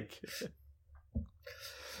seems like.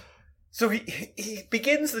 So he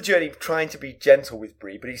begins the journey trying to be gentle with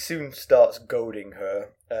Bree, but he soon starts goading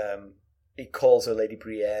her. He calls her Lady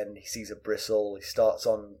Brienne. He sees her bristle. He starts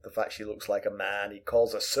on the fact she looks like a man. He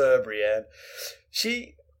calls her Sir Brienne.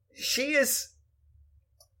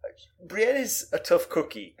 Brienne is a tough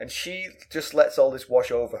cookie, and she just lets all this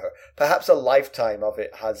wash over her. Perhaps a lifetime of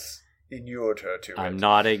it has inured her to it. I'm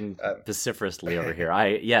nodding vociferously over here.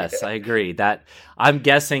 I agree. That I'm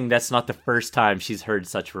guessing that's not the first time she's heard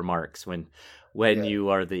such remarks. When you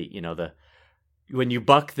are when you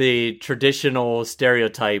buck the traditional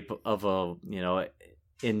stereotype of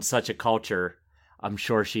in such a culture, I'm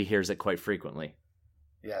sure she hears it quite frequently.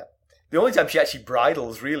 Yeah. The only time she actually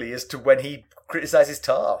bridles really is to when he criticizes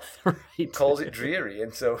Tarth. Right. Calls it dreary,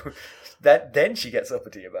 and so then she gets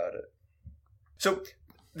uppity about it. So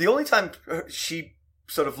the only time she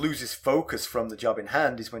sort of loses focus from the job in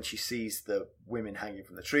hand is when she sees the women hanging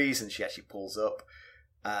from the trees, and she actually pulls up.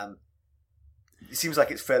 It seems like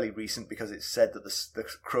it's fairly recent because it's said that the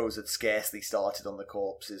crows had scarcely started on the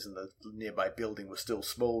corpses and the nearby building was still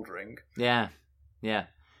smouldering. Yeah.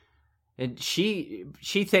 And she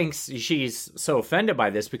thinks she's so offended by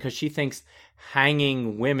this because she thinks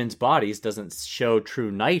hanging women's bodies doesn't show true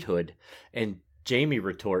knighthood. And Jaime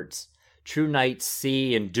retorts, true knights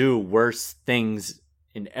see and do worse things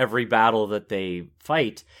in every battle that they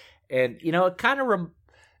fight. And, it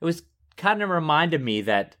was kind of reminded me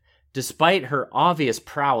that despite her obvious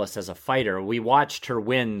prowess as a fighter, we watched her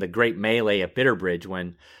win the great melee at Bitterbridge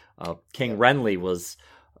when King Renly was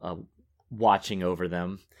watching over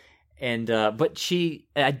them. And but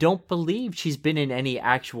I don't believe she's been in any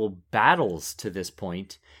actual battles to this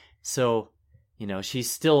point. So, she's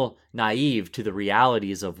still naive to the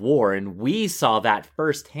realities of war. And we saw that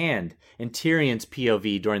firsthand in Tyrion's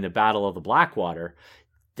POV during the Battle of the Blackwater.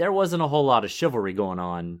 There wasn't a whole lot of chivalry going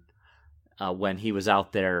on when he was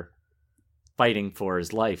out there fighting for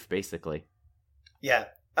his life, basically. Yeah.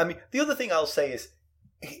 I mean, the other thing I'll say is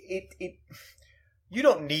you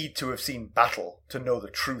don't need to have seen battle to know the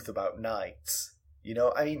truth about knights.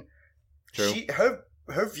 I mean, true.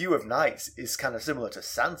 Her view of knights is kind of similar to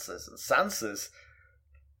Sansa's, and Sansa's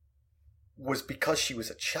was because she was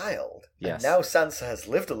a child. Yes. And now Sansa has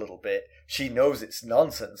lived a little bit. She knows it's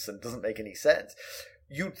nonsense and doesn't make any sense.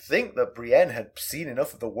 You'd think that Brienne had seen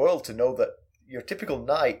enough of the world to know that, your typical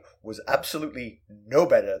knight was absolutely no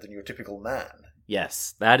better than your typical man.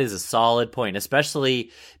 Yes, that is a solid point,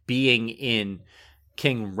 especially being in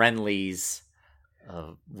King Renly's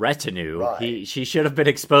retinue. Right. She should have been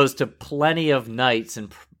exposed to plenty of knights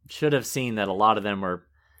and should have seen that a lot of them were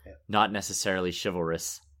not necessarily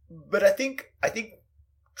chivalrous. But I think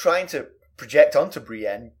trying to project onto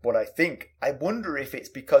Brienne what I wonder if it's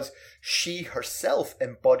because she herself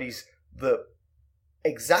embodies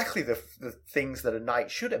exactly the things that a knight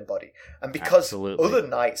should embody, and because Absolutely. other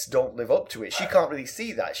knights don't live up to it, she can't really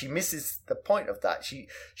see that. She misses the point of that.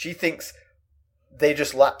 She thinks they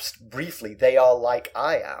just lapsed briefly. They are like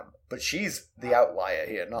I am, but she's the outlier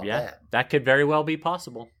here, not them. That could very well be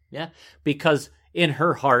possible. Yeah, because in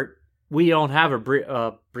her heart, we don't have a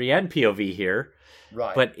Brienne POV here,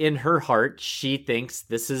 right? But in her heart, she thinks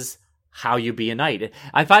this is how you be a knight.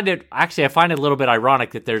 I find it a little bit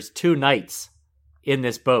ironic that there's two knights in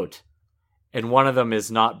this boat, and one of them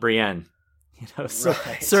is not Brienne.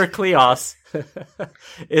 Sir Cleos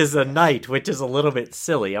is a knight, which is a little bit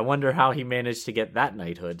silly. I wonder how he managed to get that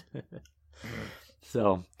knighthood.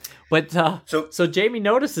 So Jaime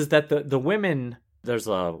notices that the women, there's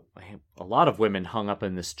a lot of women hung up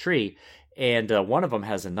in this tree, and one of them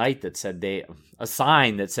has a knight that said a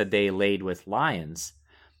sign that said they laid with lions,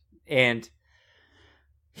 and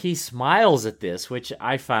he smiles at this, which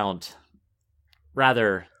I found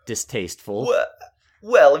rather distasteful.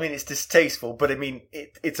 Well, I mean, it's distasteful, but I mean,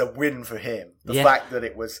 it's a win for him. The fact that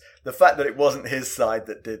it wasn't his side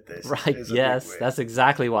that did this. Right, yes, that's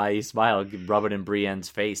exactly why he smiled, rub it in Brienne's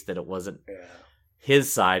face that it wasn't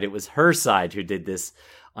his side, it was her side who did this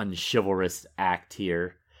unchivalrous act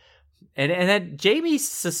here. And then Jaime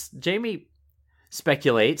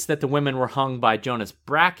speculates that the women were hung by Jonas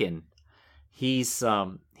Bracken. He's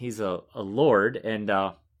a lord,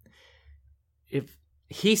 and if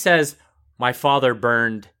he says, my father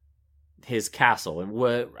burned his castle,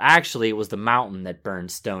 and actually it was the mountain that burned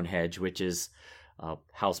Stonehenge, which is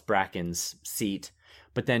House Bracken's seat.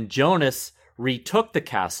 But then Jonas retook the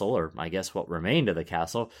castle, or I guess what remained of the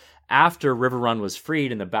castle, after Riverrun was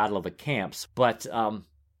freed in the Battle of the Camps. But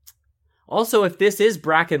also, if this is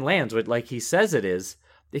Bracken lands, like he says it is,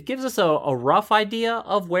 it gives us a rough idea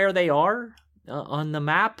of where they are on the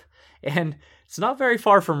map, and it's not very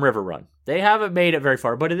far from Riverrun. They haven't made it very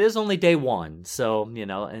far, but it is only day one, so,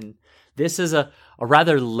 and this is a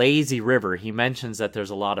rather lazy river. He mentions that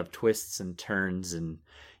there's a lot of twists and turns, and,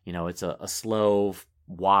 it's a slow,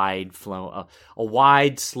 wide,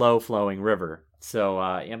 slow-flowing river. So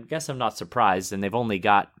I guess I'm not surprised, and they've only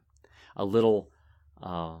got a little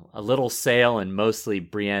sail and mostly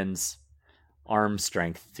Brienne's arm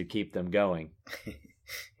strength to keep them going.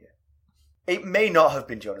 It may not have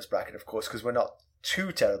been Jonas Bracken, of course, because we're not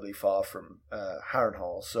too terribly far from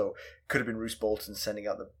Harrenhal, so it could have been Roose Bolton sending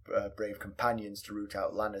out the brave companions to root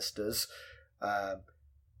out Lannisters,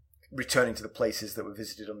 returning to the places that were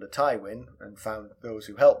visited under Tywin and found those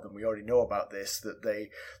who helped them. We already know about this, that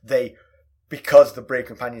they because the brave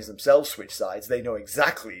companions themselves switch sides, they know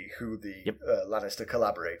exactly who the Lannister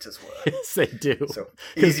collaborators were. Yes, they do. So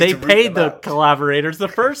because they paid the collaborators the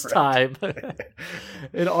first time.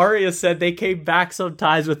 And Arya said they came back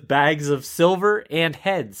sometimes with bags of silver and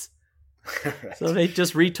heads. Right. So they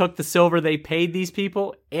just retook the silver they paid these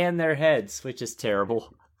people and their heads, which is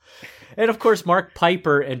terrible. And of course, Mark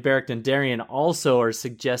Piper and Beric Dondarrion also are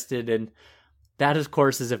suggested, and that, of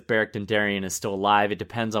course, is if Beric Dondarrion is still alive. It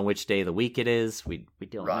depends on which day of the week it is. We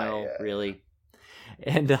don't know, really.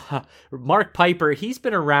 And Mark Piper, he's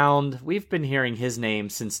been around. We've been hearing his name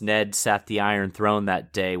since Ned sat the Iron Throne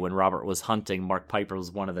that day when Robert was hunting. Mark Piper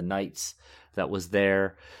was one of the knights that was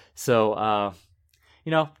there. So,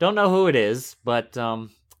 don't know who it is, but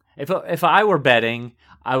if I were betting,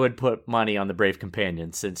 I would put money on the Brave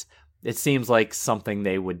Companions, since it seems like something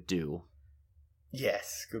they would do.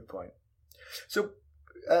 Yes, good point. So,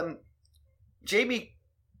 Jaime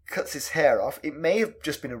cuts his hair off. It may have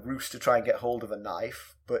just been a ruse to try and get hold of a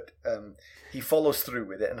knife, but he follows through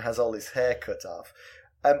with it and has all his hair cut off.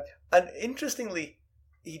 And interestingly,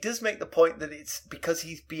 he does make the point that it's because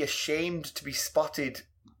he'd be ashamed to be spotted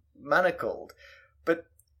manacled. But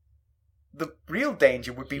the real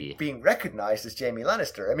danger would be being recognised as Jaime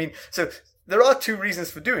Lannister. I mean, so there are two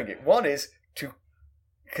reasons for doing it. One is to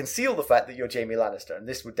conceal the fact that you're Jaime Lannister, and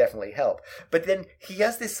this would definitely help. But then he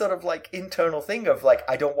has this sort of internal thing of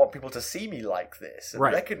I don't want people to see me like this and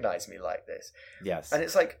recognize me like this. Yes. And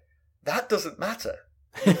it's that doesn't matter.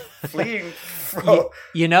 Fleeing from...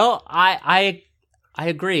 I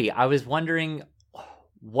agree. I was wondering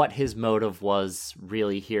what his motive was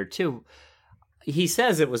really here too. He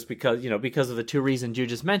says it was because of the two reasons you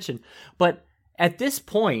just mentioned, but at this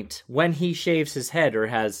point, when he shaves his head, or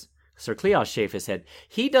has Sir Cleos shave his head,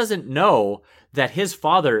 he doesn't know that his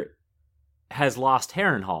father has lost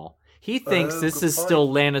Harrenhal. He thinks this is still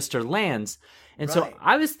Lannister lands. And so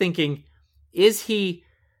I was thinking, is his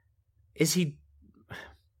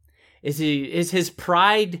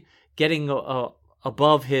pride getting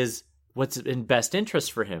above his what's in best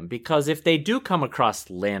interest for him? Because if they do come across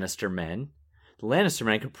Lannister men, the Lannister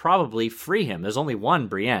men could probably free him. There's only one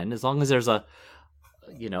Brienne. As long as there's a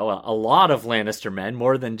lot of Lannister men,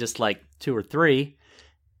 more than just like 2 or 3,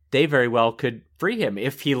 they very well could free him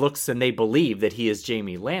if he looks and they believe that he is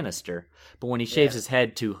Jaime Lannister. But when he shaves his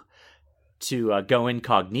head to go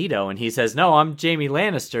incognito and he says, "No, I'm Jaime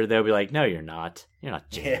Lannister," they'll be like, "No, you're not. You're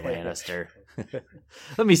not Jaime Lannister.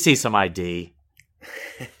 Let me see some ID."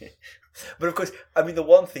 But of course, I mean, the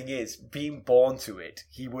one thing is, being born to it,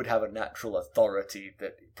 he would have a natural authority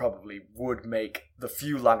that probably would make the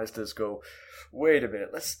few Lannisters go, "Wait a minute,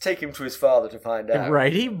 let's take him to his father to find out."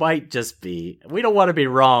 Right, he might just be. We don't want to be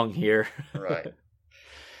wrong here. Right.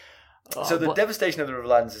 So the devastation of the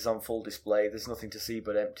Riverlands is on full display. There's nothing to see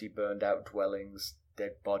but empty, burned-out dwellings,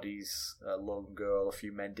 dead bodies, a lone girl, a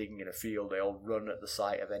few men digging in a field. They all run at the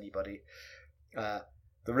sight of anybody. The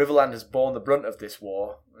Riverland has borne the brunt of this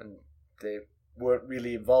war, and they weren't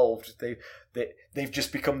really involved. They've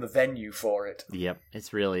just become the venue for it. Yep,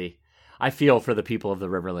 it's really... I feel for the people of the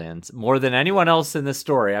Riverlands. More than anyone else in this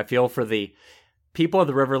story, I feel for the people of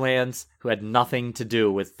the Riverlands who had nothing to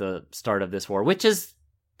do with the start of this war, which is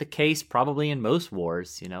the case probably in most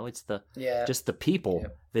wars. It's just the people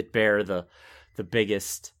that bear the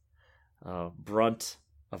biggest brunt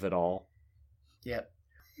of it all. Yeah.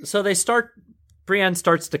 So Brienne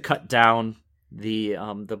starts to cut down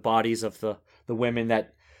the bodies of the women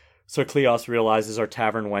that Sir Cleos realizes are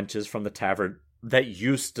tavern wenches from the tavern that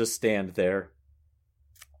used to stand there.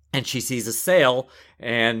 And she sees a sail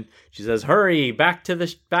and she says, "Hurry, back to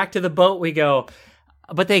the boat we go."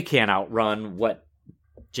 But they can't outrun what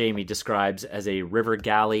Jaime describes as a river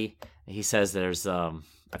galley. He says there's I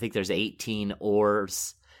think there's 18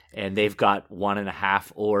 oars and they've got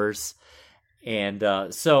 1.5 oars.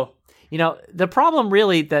 And so, the problem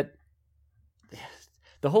really that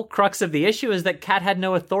the whole crux of the issue is that Cat had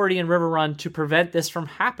no authority in Riverrun to prevent this from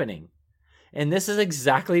happening. And this is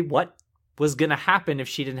exactly what was going to happen if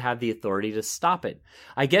she didn't have the authority to stop it.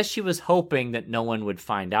 I guess she was hoping that no one would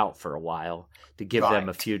find out for a while to give them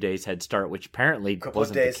a few days head start, which apparently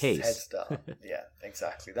wasn't the case. Head start. Yeah,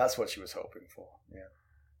 exactly. That's what she was hoping for. Yeah.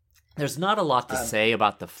 There's not a lot to say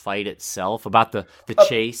about the fight itself, about the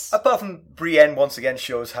chase. Apart from Brienne once again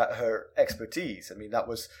shows her expertise. I mean,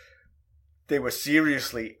 they were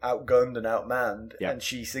seriously outgunned and outmanned, and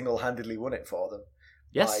she single-handedly won it for them.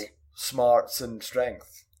 Yes. By smarts and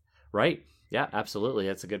strength. Right. Yeah, absolutely.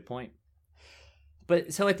 That's a good point.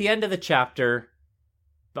 But so at the end of the chapter,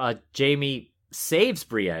 Jaime saves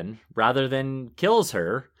Brienne rather than kills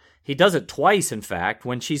her. He does it twice, in fact.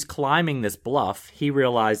 When she's climbing this bluff, he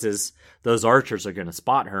realizes those archers are going to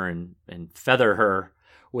spot her and feather her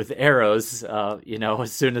with arrows,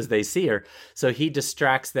 as soon as they see her. So he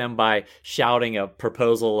distracts them by shouting a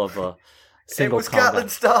proposal of a single combat. It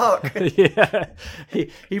was Catelyn Stark! Yeah.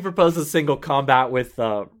 He proposes single combat with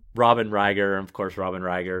Robin Ryger, and of course Robin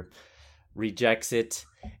Ryger rejects it.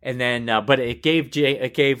 And then, but it gave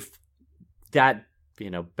that,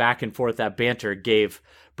 back and forth, that banter gave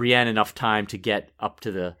Brienne enough time to get up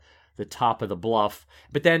to the top of the bluff.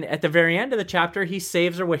 But then at the very end of the chapter, he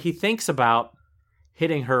saves her. What he thinks about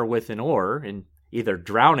hitting her with an oar and either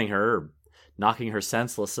drowning her or knocking her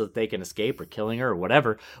senseless so that they can escape, or killing her or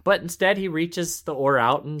whatever. But instead he reaches the oar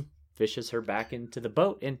out and fishes her back into the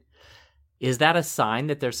boat. And is that a sign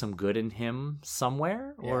that there's some good in him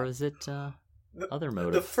somewhere? Or is it other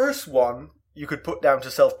motive? The first one you could put down to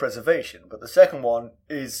self-preservation, but the second one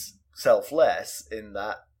is selfless in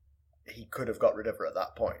that he could have got rid of her at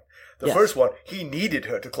that point. The first one, he needed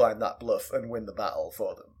her to climb that bluff and win the battle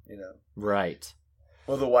for them, Right.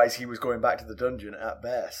 Otherwise he was going back to the dungeon at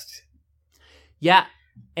best. Yeah,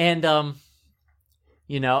 and,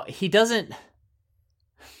 he doesn't...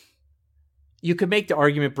 You could make the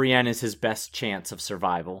argument Brienne is his best chance of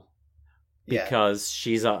survival. Because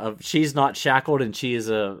she's not shackled and she is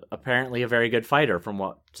apparently a very good fighter from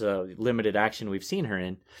what limited action we've seen her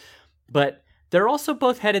in. But they're also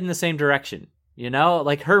both headed in the same direction.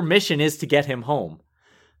 Like her mission is to get him home.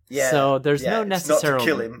 Yeah. So there's no necessary... Not to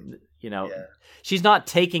kill him. She's not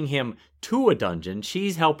taking him to a dungeon.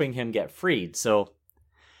 She's helping him get freed. So,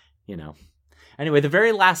 Anyway, the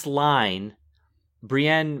very last line,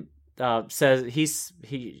 Brienne says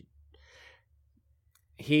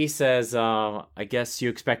he says, "I guess you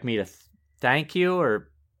expect me to thank you, or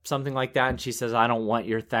something like that. And she says, I don't want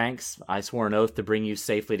your thanks. I swore an oath to bring you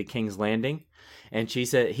safely to King's Landing. And he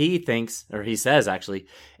says, actually,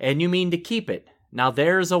 and you mean to keep it. Now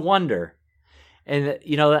there's a wonder. And,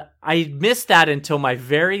 I missed that until my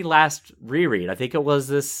very last reread. I think it was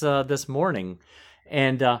this morning.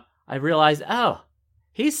 And I realized,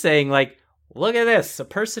 he's saying, like, look at this, a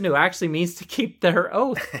person who actually means to keep their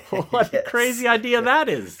oath. What a crazy idea that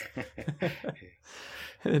is.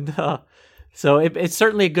 And so it's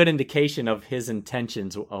certainly a good indication of his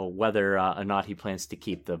intentions, whether or not he plans to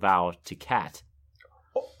keep the vow to Kat.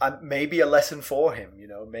 And maybe a lesson for him,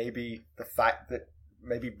 maybe the fact that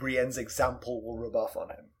maybe Brienne's example will rub off on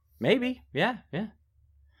him. Maybe, yeah. All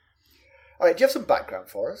right, do you have some background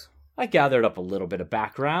for us? I gathered up a little bit of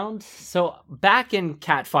background. So back in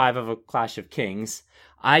Cat 5 of A Clash of Kings,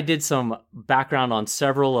 I did some background on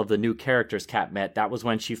several of the new characters Kat met. That was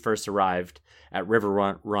when she first arrived at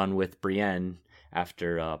River Run with Brienne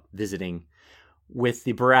after visiting with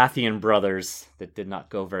the Baratheon brothers. That did not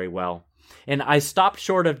go very well. And I stopped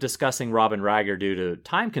short of discussing Robin Rhaegar due to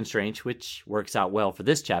time constraints, which works out well for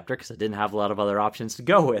this chapter because I didn't have a lot of other options to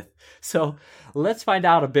go with. So let's find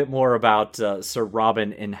out a bit more about Sir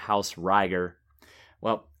Robin in House Rhaegar.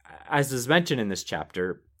 Well, as is mentioned in this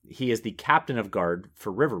chapter, he is the captain of guard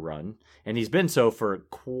for River Run, and he's been so for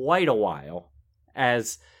quite a while.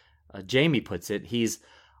 As Jaime puts it, he's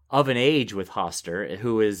of an age with Hoster,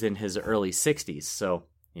 who is in his early 60s. So,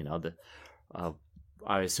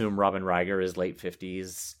 I assume Robin Rhaegar is late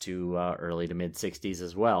 50s to early to mid 60s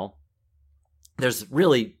as well. There's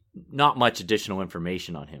really not much additional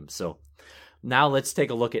information on him. So now let's take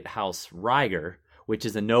a look at House Rhaegar, which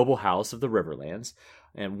is a noble house of the Riverlands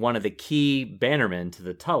and one of the key bannermen to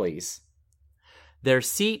the Tullys. Their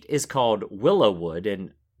seat is called Willowwood,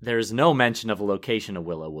 and there's no mention of a location of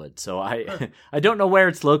Willowwood. So I don't know where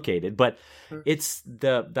it's located, but it's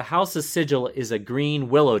the house's sigil is a green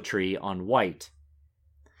willow tree on white.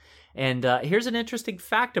 And here's an interesting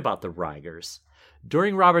fact about the Rhaegars.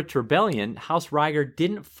 During Robert's Rebellion, House Rhaegar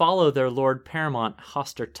didn't follow their Lord Paramount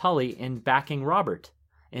Hoster Tully in backing Robert.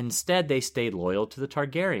 Instead, they stayed loyal to the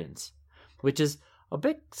Targaryens, which is a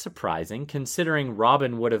bit surprising considering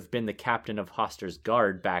Robin would have been the captain of Hoster's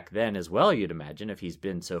guard back then as well, you'd imagine, if he's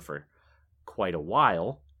been so for quite a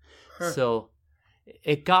while. So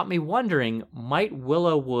it got me wondering, might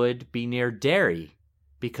Willowwood be near Derry?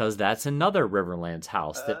 Because that's another Riverlands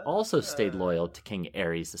house that also stayed loyal to King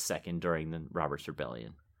Aerys II during the Robert's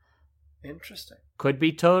Rebellion. Interesting. Could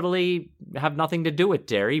be totally have nothing to do with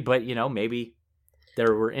Derry, but, maybe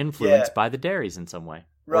there were influenced by the Derrys in some way.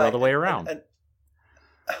 Right. Or other way around.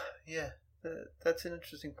 That's an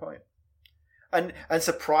interesting point. And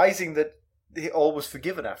surprising that all was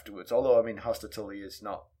forgiven afterwards. Although, Hoster Tully is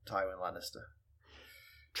not Tywin Lannister.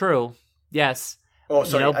 True. Yes. Oh,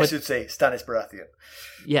 sorry, I should say Stannis Baratheon.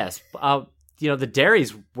 Yes. The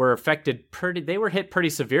Derrys were they were hit pretty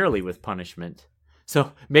severely with punishment.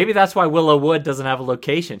 So maybe that's why Willowwood doesn't have a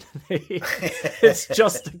location. It's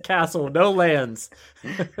just a castle, no lands.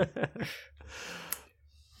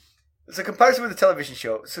 So comparison with the television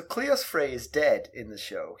show. So Cleos Frey is dead in the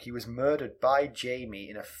show. He was murdered by Jaime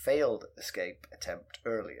in a failed escape attempt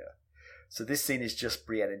earlier. So this scene is just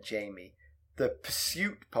Brienne and Jaime. The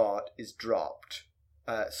pursuit part is dropped.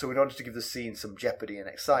 So in order to give the scene some jeopardy and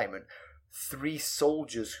excitement, 3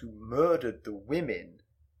 soldiers who murdered the women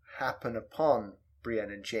happen upon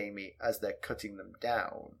Brienne and Jaime as they're cutting them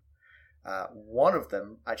down. One of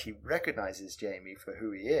them actually recognizes Jaime for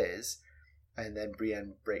who he is, and then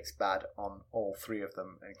Brienne breaks bad on all 3 of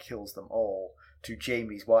them and kills them all, to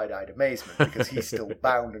Jaime's wide-eyed amazement, because he's still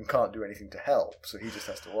bound and can't do anything to help, so he just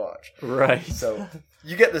has to watch. Right. So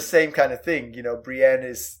you get the same kind of thing, Brienne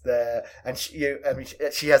is there, and she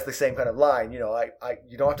has the same kind of line, you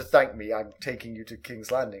don't have to thank me, I'm taking you to King's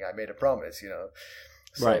Landing, I made a promise,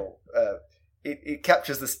 So, right. It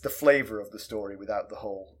captures the flavour of the story without the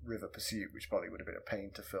whole river pursuit, which probably would have been a pain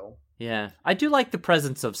to film. Yeah, I do like the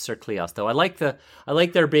presence of Sir Cleos, though. I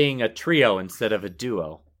like there being a trio instead of a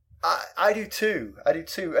duo. I do too,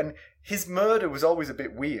 and his murder was always a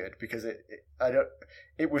bit weird because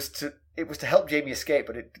it was to help Jaime escape,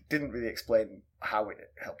 but it didn't really explain how it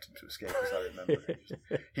helped him to escape, as I remember.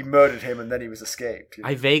 He murdered him and then he was escaped.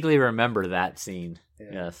 I vaguely remember that scene.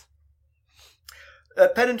 Yeah. Yes.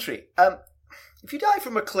 Pedantry. If you die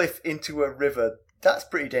from a cliff into a river, that's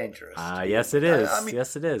pretty dangerous. Yes, it is.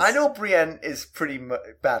 Yes, it is. I know Brienne is pretty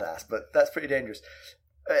badass, but that's pretty dangerous.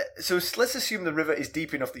 So let's assume the river is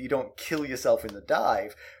deep enough that you don't kill yourself in the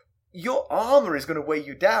dive. Your armor is going to weigh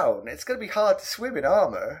you down. It's going to be hard to swim in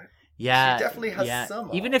armor. Yeah, she definitely has some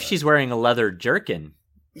armor. Even if she's wearing a leather jerkin,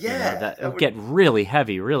 Yeah. That would get really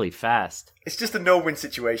heavy really fast. It's just a no-win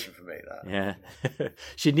situation for me, that. Yeah.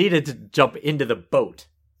 She needed to jump into the boat.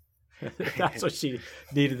 That's what she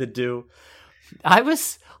needed to do.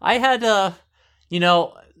 I had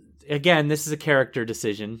again, this is a character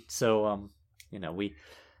decision, so we.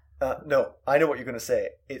 No, I know what you're going to say.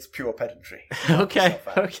 It's pure pedantry.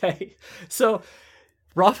 Okay. So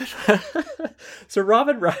Robin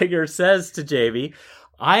Reiger says to Jamie,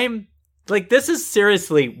 "I'm like, this is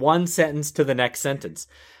seriously one sentence to the next sentence.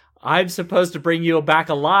 I'm supposed to bring you back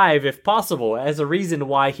alive if possible as a reason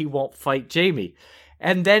why he won't fight Jamie."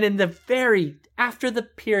 And then after the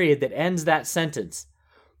period that ends that sentence,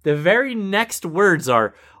 the very next words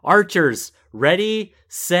are archers, ready,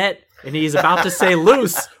 set, and he's about to say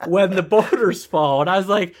loose when the boulders fall. And I was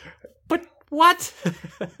like, but what?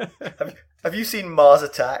 Have you seen Mars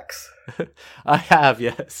Attacks? I have,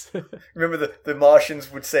 yes. Remember the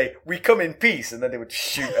Martians would say, "We come in peace," and then they would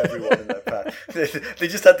shoot everyone in their path. They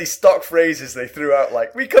just had these stock phrases they threw out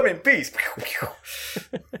like, "We come in peace."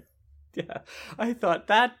 Yeah, I thought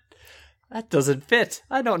that doesn't fit.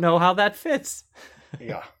 I don't know how that fits.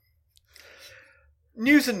 Yeah.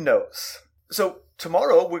 News and notes. So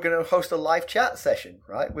tomorrow we're going to host a live chat session,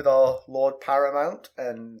 right, with our Lord Paramount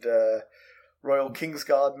and Royal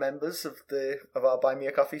Kingsguard members of our Buy Me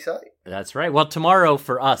a Coffee site. That's right. Well, tomorrow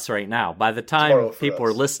for us right now. By the time people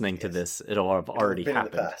are listening to this, it'll have already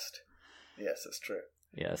happened. In the past. Yes, that's true.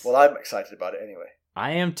 Yes. Well, I'm excited about it anyway.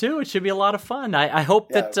 I am too. It should be a lot of fun. I hope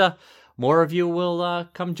that more of you will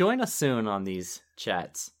come join us soon on these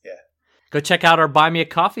chats. Yeah. Go check out our Buy Me a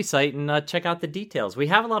Coffee site and check out the details. We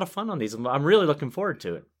have a lot of fun on these. I'm really looking forward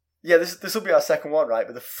to it. Yeah, this will be our second one, right?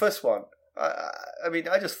 But the first one, I mean,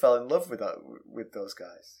 I just fell in love with those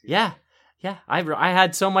guys. Yeah. I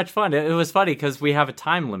had so much fun. It was funny because we have a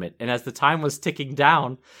time limit, and as the time was ticking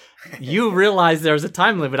down, you realized there was a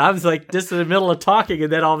time limit. I was like just in the middle of talking,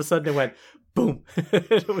 and then all of a sudden it went boom.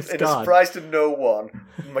 It was in gone. A surprise to no one,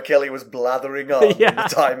 McKelly was blathering on when the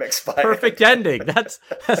time expired. Perfect ending. That's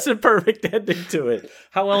a perfect ending to it.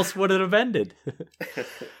 How else would it have ended?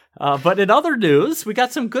 But in other news, we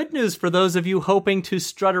got some good news for those of you hoping to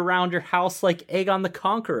strut around your house like Aegon the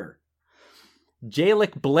Conqueror.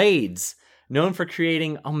 Jalic Blades, known for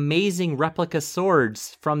creating amazing replica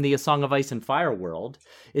swords from the A Song of Ice and Fire world,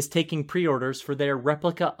 is taking pre-orders for their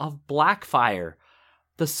replica of Blackfire,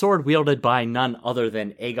 the sword wielded by none other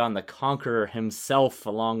than Aegon the Conqueror himself,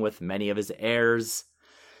 along with many of his heirs.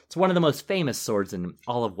 It's one of the most famous swords in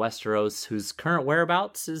all of Westeros, whose current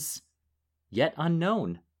whereabouts is yet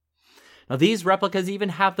unknown. Now, these replicas even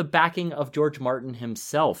have the backing of George Martin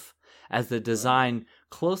himself, as the design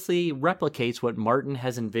closely replicates what Martin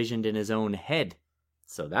has envisioned in his own head.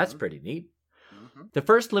 So that's pretty neat. Mm-hmm. The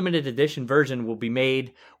first limited edition version will be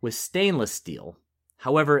made with stainless steel.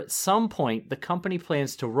 However, at some point, the company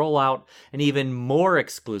plans to roll out an even more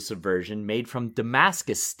exclusive version made from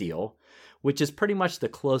Damascus steel, which is pretty much the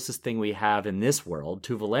closest thing we have in this world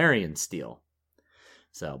to Valyrian steel.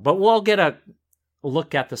 But we'll get a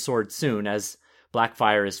look at the sword soon, as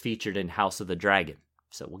Blackfire is featured in House of the Dragon.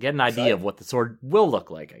 So we'll get an idea of what the sword will look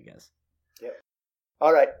like, I guess. Yep.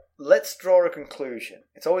 All right, let's draw a conclusion.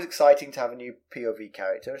 It's always exciting to have a new POV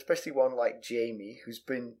character, especially one like Jaime, who's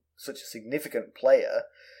been such a significant player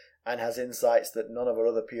and has insights that none of our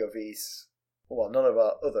other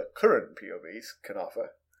current POVs can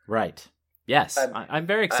offer. Right. Yes, I'm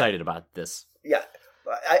very excited about this. Yeah.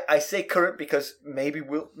 I say current because maybe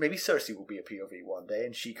Cersei will be a POV one day,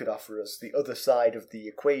 and she could offer us the other side of the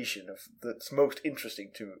equation that's most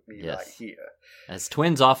interesting to me right here. As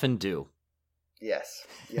twins often do. Yes.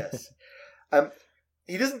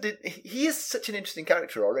 He is such an interesting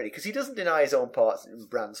character already because he doesn't deny his own parts in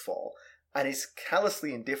Bran's fall, and is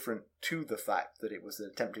callously indifferent to the fact that it was the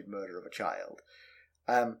attempted murder of a child.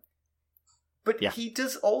 But he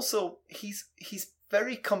does also. He's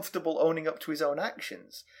very comfortable owning up to his own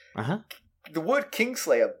actions. Uh-huh. The word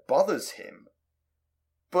Kingslayer bothers him,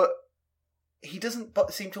 but he doesn't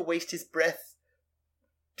seem to waste his breath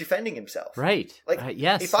defending himself. Right.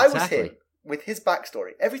 Yes, if I was him, with his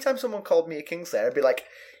backstory, every time someone called me a Kingslayer, I'd be like,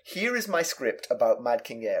 here is my script about Mad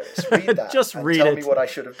King Aerys. Read that Just and read tell it. me what I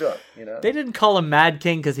should have done. You know? They didn't call him Mad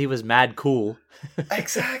King because he was mad cool.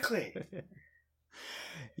 Exactly.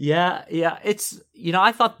 Yeah. It's,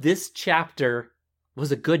 I thought this chapter was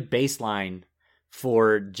a good baseline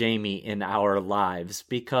for Jaime in our lives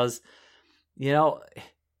because, we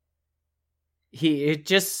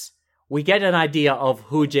get an idea of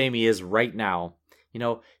who Jaime is right now.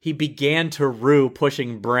 he began to rue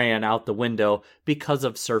pushing Bran out the window because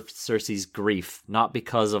of Cersei's grief, not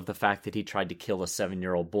because of the fact that he tried to kill a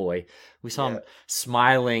 7-year-old boy. We saw him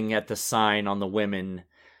smiling at the sign on the women.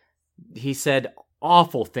 He said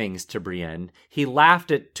awful things to Brienne. He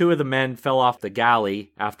laughed at 2 of the men fell off the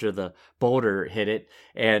galley after the boulder hit it,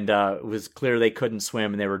 and it was clear they couldn't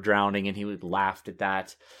swim and they were drowning, and he laughed at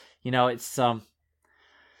that. It's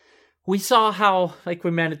we saw how, like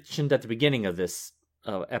we mentioned at the beginning of this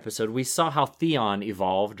episode, we saw how Theon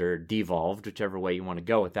evolved or devolved, whichever way you want to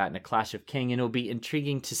go with that, in A Clash of Kings, and it'll be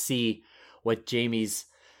intriguing to see what Jaime's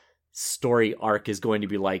story arc is going to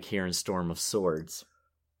be like here in Storm of Swords.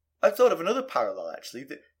 I thought of another parallel, actually.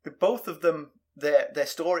 The both of them, their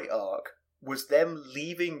story arc was them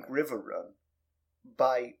leaving Riverrun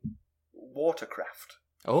by watercraft.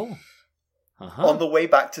 Oh. On the way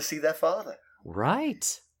back to see their father.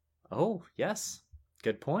 Right. Oh, yes.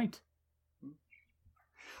 Good point.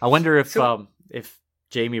 I wonder if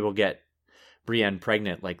Jaime will get Brienne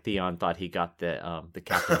pregnant like Theon thought he got the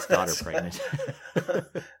captain's daughter pregnant.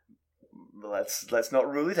 Let's not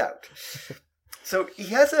rule it out. So he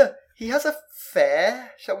has a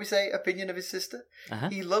fair, shall we say, opinion of his sister. Uh-huh.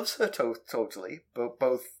 He loves her totally,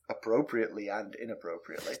 both appropriately and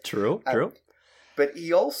inappropriately. True. But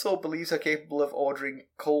he also believes her capable of ordering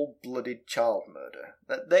cold-blooded child murder.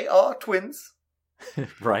 That they are twins.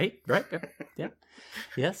 Right. Yeah.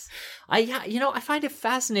 Yes. I find it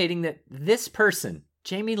fascinating that this person,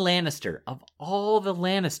 Jaime Lannister, of all the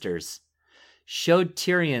Lannisters, showed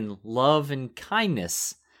Tyrion love and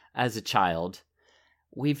kindness as a child.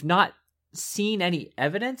 We've not seen any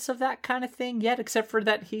evidence of that kind of thing yet, except for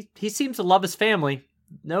that he seems to love his family.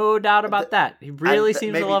 No doubt about that. He really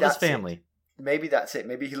seems to love his family. Maybe that's it.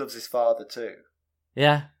 Maybe he loves his father too.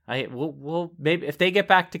 Yeah, we'll maybe if they get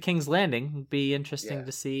back to King's Landing, it'd be interesting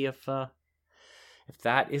to see if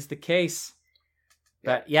that is the case.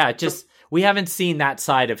 But we haven't seen that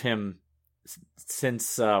side of him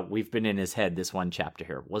since we've been in his head this one chapter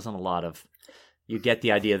here. It wasn't a lot of. You get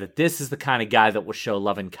the idea that this is the kind of guy that will show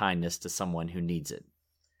love and kindness to someone who needs it.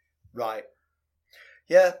 Right.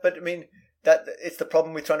 Yeah, but I mean that it's the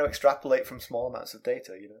problem with trying to extrapolate from small amounts of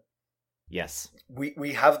data. Yes.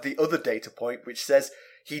 We have the other data point which says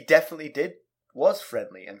he definitely was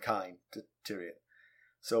friendly and kind to Tyrion.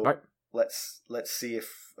 So let's see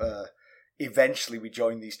if eventually we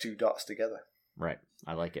join these 2 dots together. Right.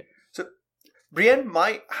 I like it. So Brienne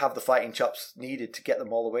might have the fighting chops needed to get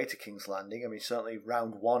them all the way to King's Landing. I mean, certainly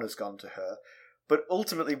round 1 has gone to her. But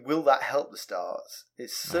ultimately, will that help the Starks?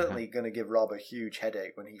 It's certainly going to give Robb a huge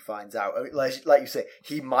headache when he finds out. I mean, like you say,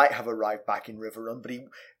 he might have arrived back in Riverrun, but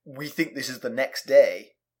we think this is the next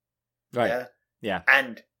day. Right. Yeah.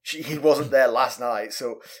 And he wasn't there last night,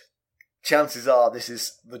 so chances are this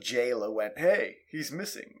is the jailer went, hey, he's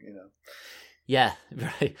missing, Yeah,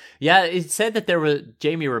 right. Yeah, it said that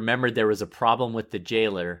Jaime remembered there was a problem with the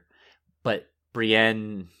jailer, but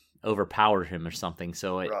Brienne overpowered him or something.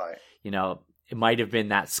 So it might have been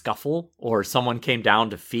that scuffle, or someone came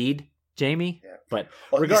down to feed Jaime. Yeah. But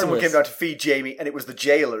regardless, someone came down to feed Jaime, and it was the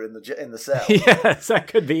jailer in the cell. Yes, that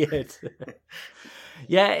could be it.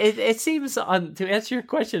 Yeah, it seems to answer your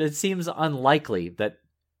question, it seems unlikely that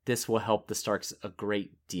this will help the Starks a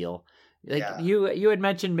great deal. You had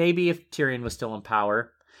mentioned maybe if Tyrion was still in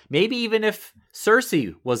power, maybe even if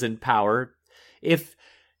Cersei was in power, if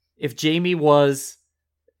Jaime was,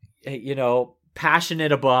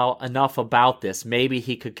 passionate enough about this, maybe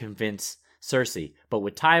he could convince Cersei. But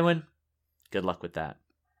with Tywin, good luck with that.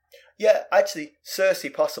 Yeah, actually,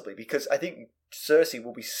 Cersei possibly, because I think Cersei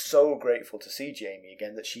will be so grateful to see Jaime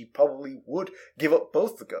again that she probably would give up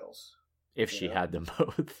both the girls. If she had them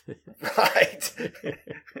both. Right.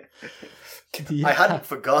 I hadn't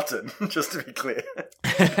forgotten, just to be clear.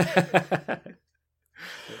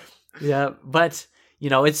 Yeah, but,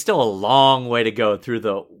 it's still a long way to go through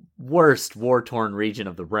the worst war-torn region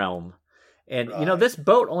of the realm. And, this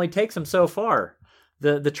boat only takes them so far.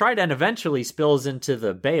 The Trident eventually spills into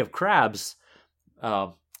the Bay of Crabs,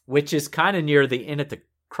 which is kind of near the inn at the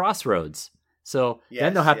crossroads. So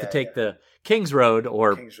then they'll have to take the King's Road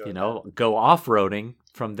or, go off-roading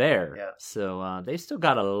from there. Yeah. So they still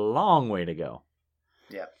got a long way to go.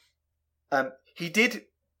 Yeah. He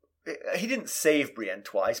didn't save Brienne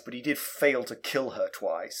twice, but he did fail to kill her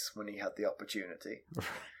twice when he had the opportunity.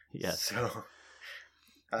 Yes. So,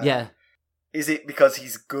 yeah. Is it because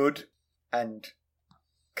he's good and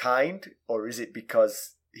kind, or is it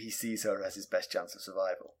because he sees her as his best chance of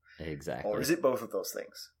survival? Exactly. Or is it both of those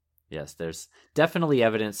things? Yes, there's definitely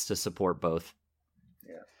evidence to support both.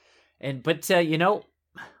 Yeah. But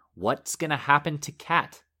what's going to happen to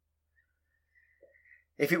Cat?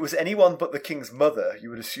 If it was anyone but the king's mother, you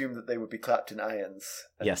would assume that they would be clapped in irons.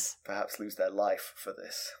 And yes. perhaps lose their life for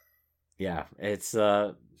this. Yeah, it's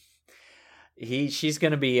she's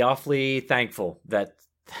going to be awfully thankful that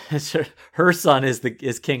her son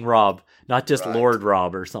is King Rob, not just Lord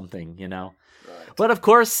Rob or something, you know. Right. But of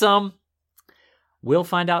course, we'll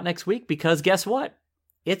find out next week because guess what?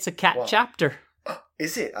 It's a cat chapter.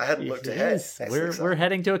 Is it? I hadn't looked ahead. We're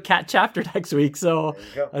heading to a cat chapter next week, so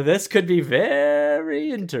this could be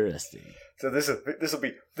very interesting. So this will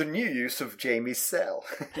be the new use of Jaime's cell.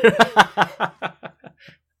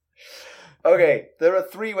 Okay, there are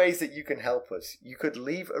 3 ways that you can help us. You could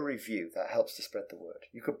leave a review, that helps to spread the word.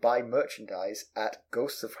 You could buy merchandise at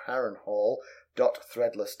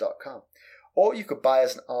ghostsofharrenhall.threadless.com. Or you could buy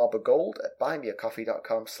us an Arbor Gold at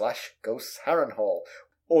buymeacoffee.com/ghostsharrenhall.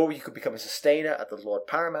 Or you could become a sustainer at the Lord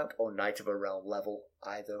Paramount or Knight of a Realm level.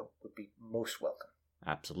 Either would be most welcome.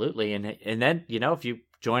 Absolutely. And then, you know, if you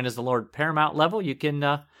join as the Lord Paramount level, you can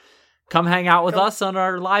come hang out with us on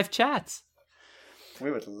our live chats. We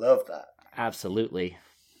would love that. Absolutely.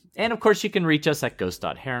 And of course, you can reach us at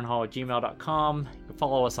ghost.harrenhall@gmail.com. You can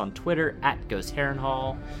follow us on Twitter at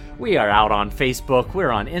 @ghostharrenhall. We are out on Facebook.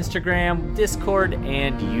 We're on Instagram, Discord,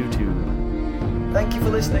 and YouTube. Thank you for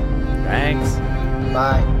listening. Thanks.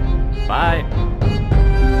 Bye. Bye.